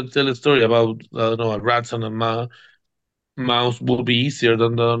to tell a story about I don't know a rat and a mouse will be easier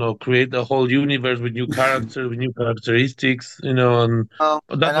than create a whole universe with new characters, with new characteristics, and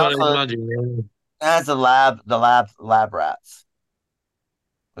but that's And what I also it imagine. Yeah. has the lab rats,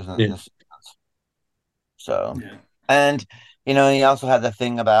 isn't Yeah. this? So, Yeah. and you also have the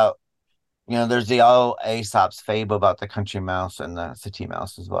thing about there's the old Aesop's fable about the country mouse and the city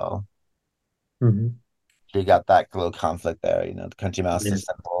mouse as well. Mhm. So you got that little conflict there. The country mouse Yeah. is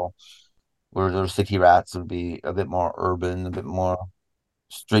simple, where the city rats would be a bit more urban, a bit more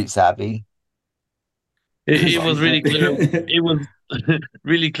street savvy. It was Street really clear. happy. It was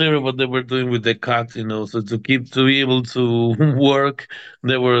really clear what they were doing with the cat, So to be able to work,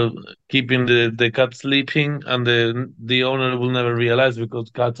 they were keeping the cat sleeping, and the owner will never realize because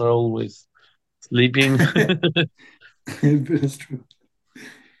cats are always sleeping. That's true.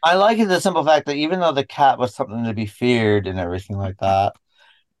 I like it the simple fact that even though the cat was something to be feared and everything like that,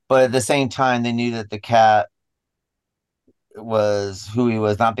 but at the same time they knew that the cat was who he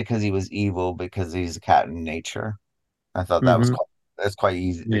was, not because he was evil, because he's a cat in nature. I thought that was Hmm. quite that's quite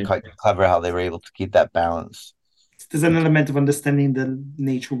easy, Yeah. quite clever how they were able to keep that balance. There's an element of understanding that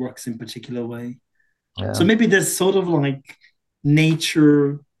nature works in particular way. So Yeah. maybe there's sort of like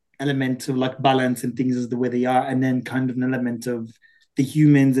nature element of like balance and things as the way they are, and then kind of an element of the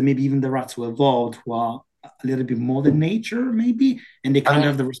humans and maybe even the rats who evolved who are a little bit more than nature, maybe, and they I kind of mean,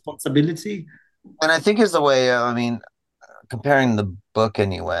 have the responsibility. and I think is the way, I mean, comparing the book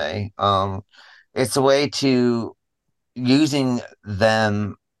anyway, it's a way to using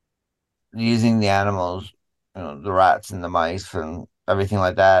them using the animals, the rats and the mice and everything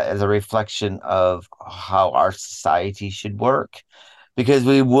like that, as a reflection of how our society should work. Because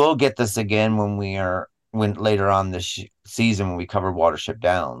we will get this again when later on this season when we cover Watership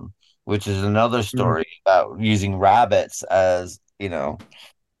Down, which is another Mm. story about using rabbits as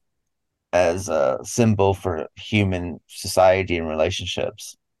as a symbol for human society and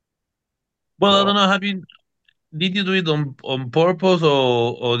relationships. Well, I So don't know. Did you do it on purpose,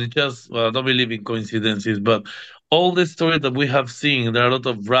 or did just, well, I don't believe in coincidences, but all the stories that we have seen, there are a lot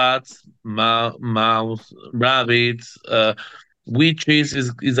of rats, mouse, rabbits, witches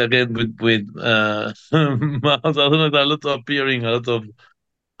is again with mouse. I don't know. There are a lot of appearing, a lot of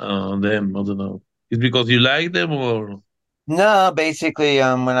them. I don't know. It's because you like them, or no, basically,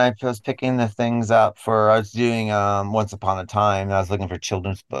 when I was picking the things up for, I was doing Once Upon a Time, and I was looking for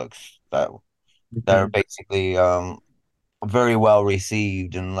children's books that are okay. basically very well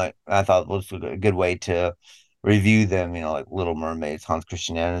received, and like I thought was a good way to review them. You know, like Little Mermaids, Hans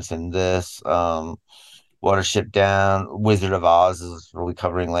Christian Andersen, this Watership Down, Wizard of Oz is we'll be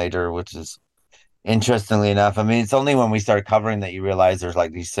covering later, which is interestingly enough. I mean, it's only when we start covering that you realize there's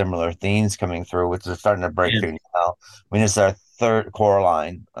like these similar themes coming through, which are starting to break Yeah. through now. I mean, it's our third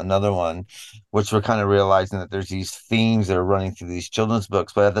Coraline, another one, which we're kind of realizing that there's these themes that are running through these children's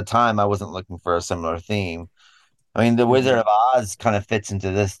books. But at the time, I wasn't looking for a similar theme. I mean, The Wizard Mhm. of Oz kind of fits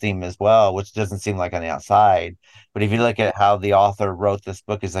into this theme as well, which doesn't seem like on the outside. But if you look at how the author wrote this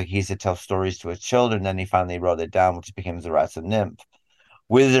book, is like he used to tell stories to his children, then he finally wrote it down, which became The Rats and Nymph.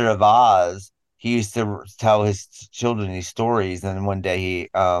 Wizard of Oz, he used to tell his children these stories, and then one day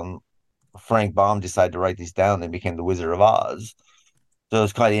Frank Baum decided to write these down and became the Wizard of Oz. So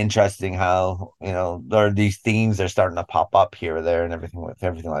it's quite interesting how, there are these themes that are starting to pop up here or there and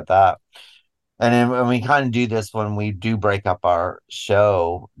everything like that. And then when we kind of do this when we do break up our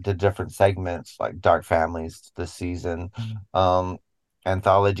show to different segments like Dark Families this season, um,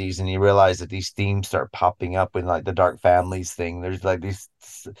 anthologies, and you realize that these themes start popping up in like the Dark Families thing. There's like these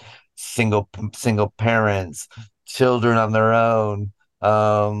single parents, children on their own,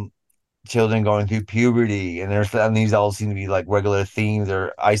 um, children going through puberty, and these all seem to be like regular themes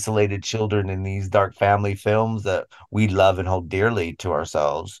or isolated children in these dark family films that we love and hold dearly to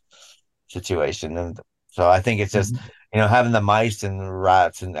ourselves situation. And so I think it's just, Mhm. having the mice and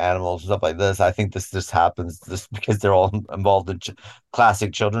rats and animals and stuff like this. I think this just happens just because they're all involved in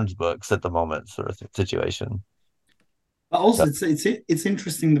classic children's books at the moment, sort of situation. But So also, it's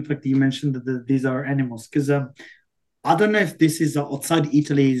interesting the fact that you mentioned that these are animals because I don't know if this is outside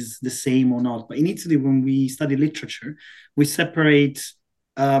Italy is the same or not, but in Italy, when we study literature, we separate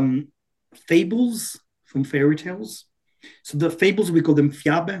um, fables from fairy tales. So the fables we call them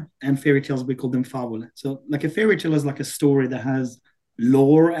fiabe, and fairy tales we call them favole. So like a fairy tale is like a story that has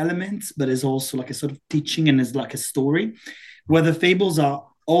lore elements, but is also like a sort of teaching and is like a story. Where the fables are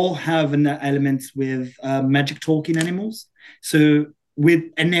all have an element with magic talking animals. So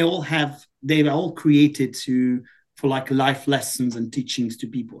and they are all created to for like life lessons and teachings to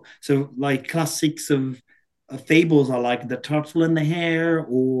people. So like classics of fables are like the turtle and the hare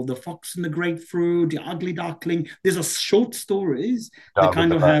or the fox and the grapefruit, the ugly duckling. These are short stories that dog with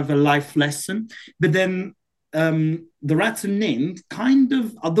kind the of butt. have a life lesson. But then the rats and nymph kind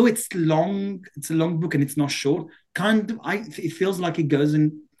of, although it's a long book and it's not short, kind of it feels like it goes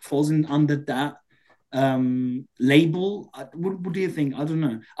and falls in under that label. What do you think? I don't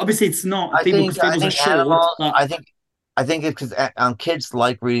know. Obviously it's not a I fable think because I fables are think short, animals. but I think it's because kids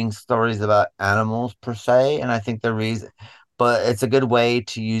like reading stories about animals per se, and I think the reason, but it's a good way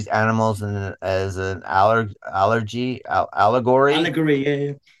to use animals as an allegory allegory, yeah,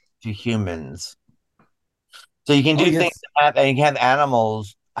 yeah. to humans. So you can Oh do things yes. and you can have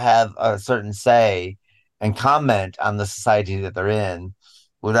animals have a certain say and comment on the society that they're in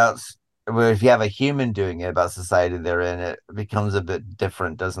without, where if you have a human doing it about society they're in, it becomes a bit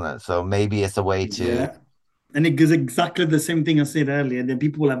different, doesn't it? So maybe it's a way to, Yeah. And it goes exactly the same thing I said earlier. Then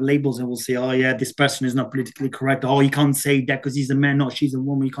people will have labels and will say, oh, yeah, this person is not politically correct. Oh, you can't say that because he's a man or she's a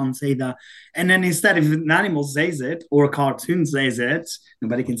woman. You can't say that. And then instead, if an animal says it or a cartoon says it,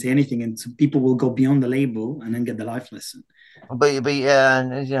 nobody can say anything. And so people will go beyond the label and then get the life lesson. but yeah,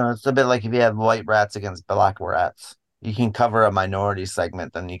 and it's a bit like if you have white rats against black rats. You can cover a minority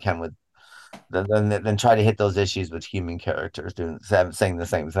segment than you can with then try to hit those issues with human characters doing saying the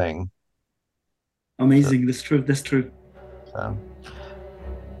same thing. So, Amazing. That's true. That's true. so.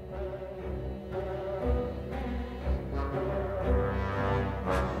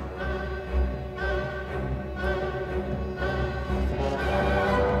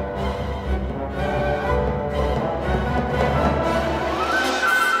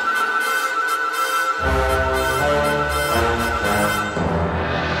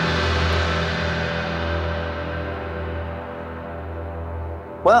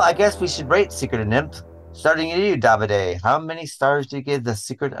 Well, I guess we should rate Secret of Nymph. Starting at you, Davide. How many stars do you give The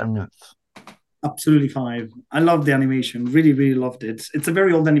Secret of Nymph? Absolutely 5. I love the animation. Really, really loved it. It's a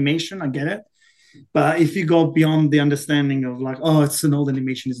very old animation. I get it. But if you go beyond the understanding of like, oh, it's an old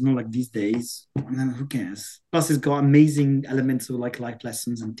animation, it's not like these days, who cares? Plus, it's got amazing elements of like life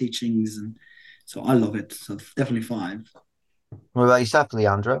lessons and teachings, and so I love it. So definitely 5. What about yourself,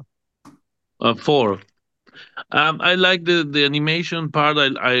 Leandro? 4. I like the animation part.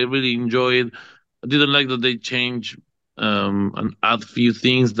 I really enjoyed. I didn't like that they changed and add few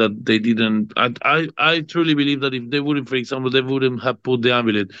things that they didn't. I truly believe that if they wouldn't, for example, they wouldn't have put the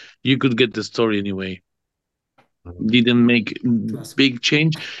amulet, you could get the story anyway. Didn't make big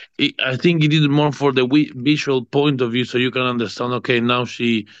change. I think he did it more for the visual point of view, so you can understand. Okay, now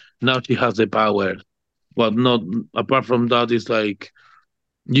she has the power, but not apart from that. It's like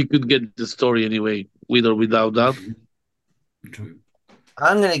you could get the story anyway, with or without that. True.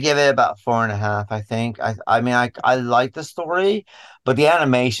 I'm gonna give it about 4.5. I think. I mean, I like the story, but the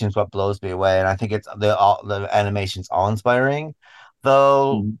animation is what blows me away, and I think it's the animation's awe-inspiring.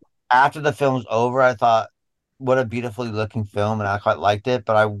 Though Mhm. after the film's over, I thought, what a beautifully looking film, and I quite liked it.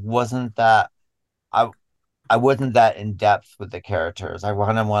 But I I wasn't that in depth with the characters. I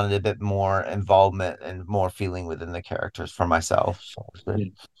kind of wanted a bit more involvement and more feeling within the characters for myself. Yeah.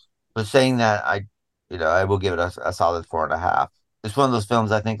 But saying that, I will give it a solid 4.5. It's one of those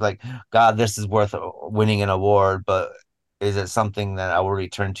films I think like, God, this is worth winning an award, but is it something that I will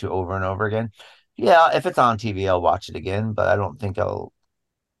return to over and over again? Yeah, if it's on TV, I'll watch it again, but I don't think I'll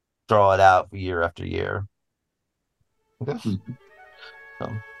throw it out year after year. Okay. Mhm.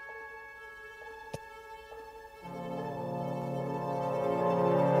 So.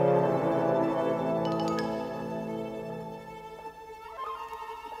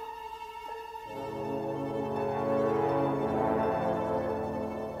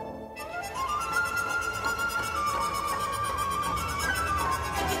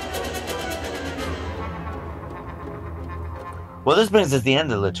 Well, this brings us to the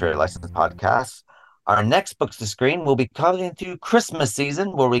end of the Literary License Podcast. Our next Books to Screen will be coming through Christmas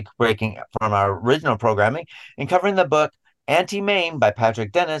season, where we're breaking from our original programming and covering the book Anti-Mame by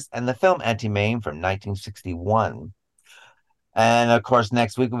Patrick Dennis and the film Anti-Mame from 1961. And of course,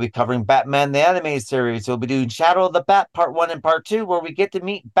 next week we'll be covering Batman the Animated Series. We'll be doing Shadow of the Bat Part 1 and Part 2, where we get to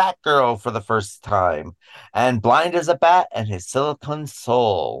meet Batgirl for the first time, and Blind as a Bat and his Silicon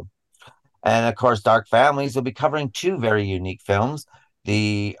Soul. And of course, Dark Families will be covering 2 very unique films.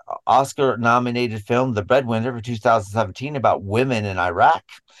 The Oscar nominated film, The Breadwinner for 2017, about women in Iraq,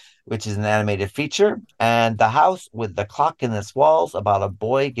 which is an animated feature, and The House with the Clock in its Walls, about a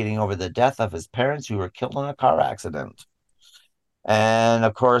boy getting over the death of his parents who were killed in a car accident. And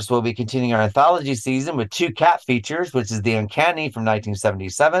of course, we'll be continuing our anthology season with 2 cat features, which is The Uncanny from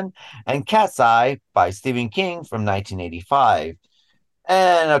 1977 and Cat's Eye by Stephen King from 1985.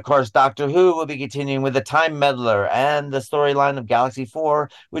 And of course, Doctor Who will be continuing with The Time Meddler and the storyline of Galaxy 4,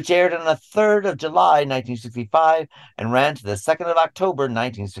 which aired on the 3rd of July, 1965, and ran to the 2nd of October,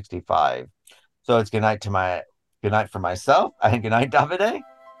 1965. So it's good night for myself, and good night, Davide.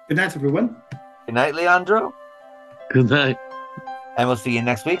 Good night, everyone. Good night, Leandro. Good night. And we'll see you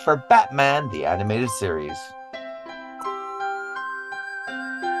next week for Batman, the Animated Series.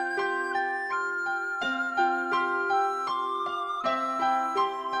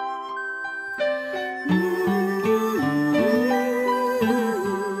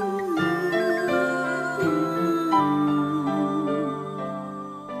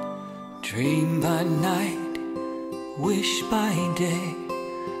 Dream by night, wish by day,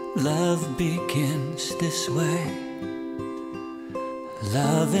 love begins this way.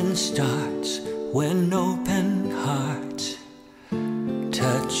 Loving starts when open hearts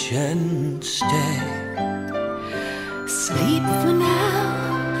touch and stay. Sleep for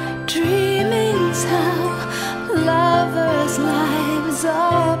now, dreaming's how lovers' lives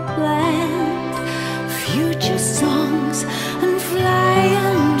are planned. Future songs and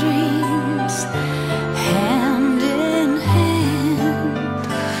flying dreams, hand in hand.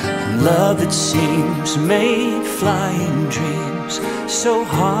 Love, it seems, made flying dreams so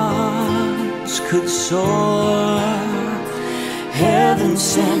hearts could soar. Heaven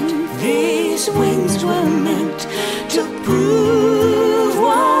sent, these wings were meant to prove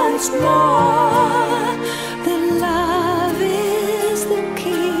once more that love is the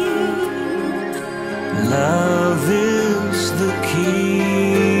key. Love is the key.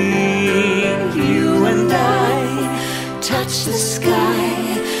 You and I touch the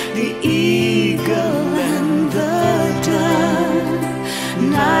sky, the eagle and the dove.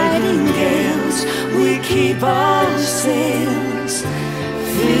 Nightingales, we keep our sails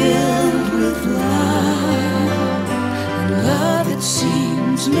filled with love. And love, it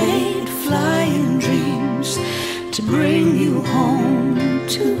seems, made fly in dreams to bring you home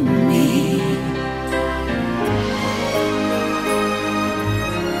to me.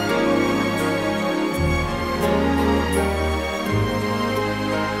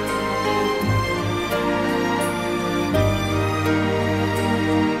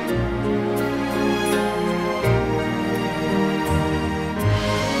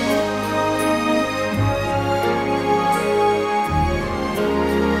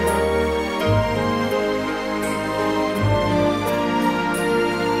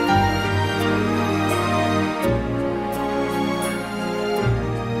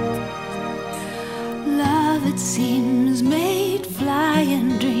 Love, it seems, made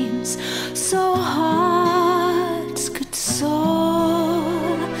flying dreams so hearts could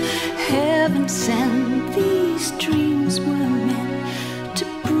soar. Heaven sent these dreams were meant to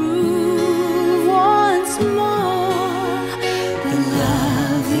prove once more that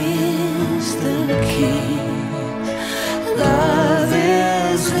love is the key. Love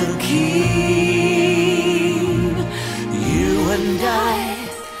is the key. You and I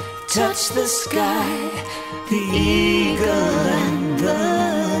touch the sky, the eagle and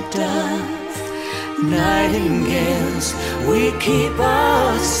the dove. Nightingales, we keep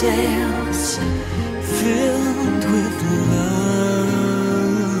our sails filled with love.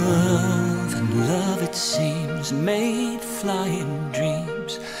 And love, it seems, made flying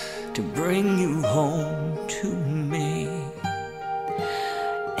dreams to bring you home to me.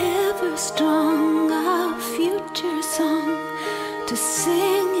 Ever strong, our future song, to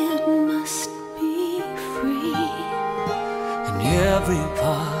sing it must be free. And every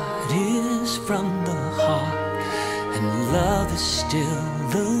part is from the heart, and love is still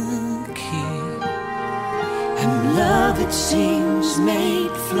the key. And love, it seems,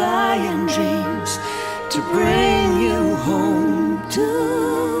 made flying dreams to bring you home to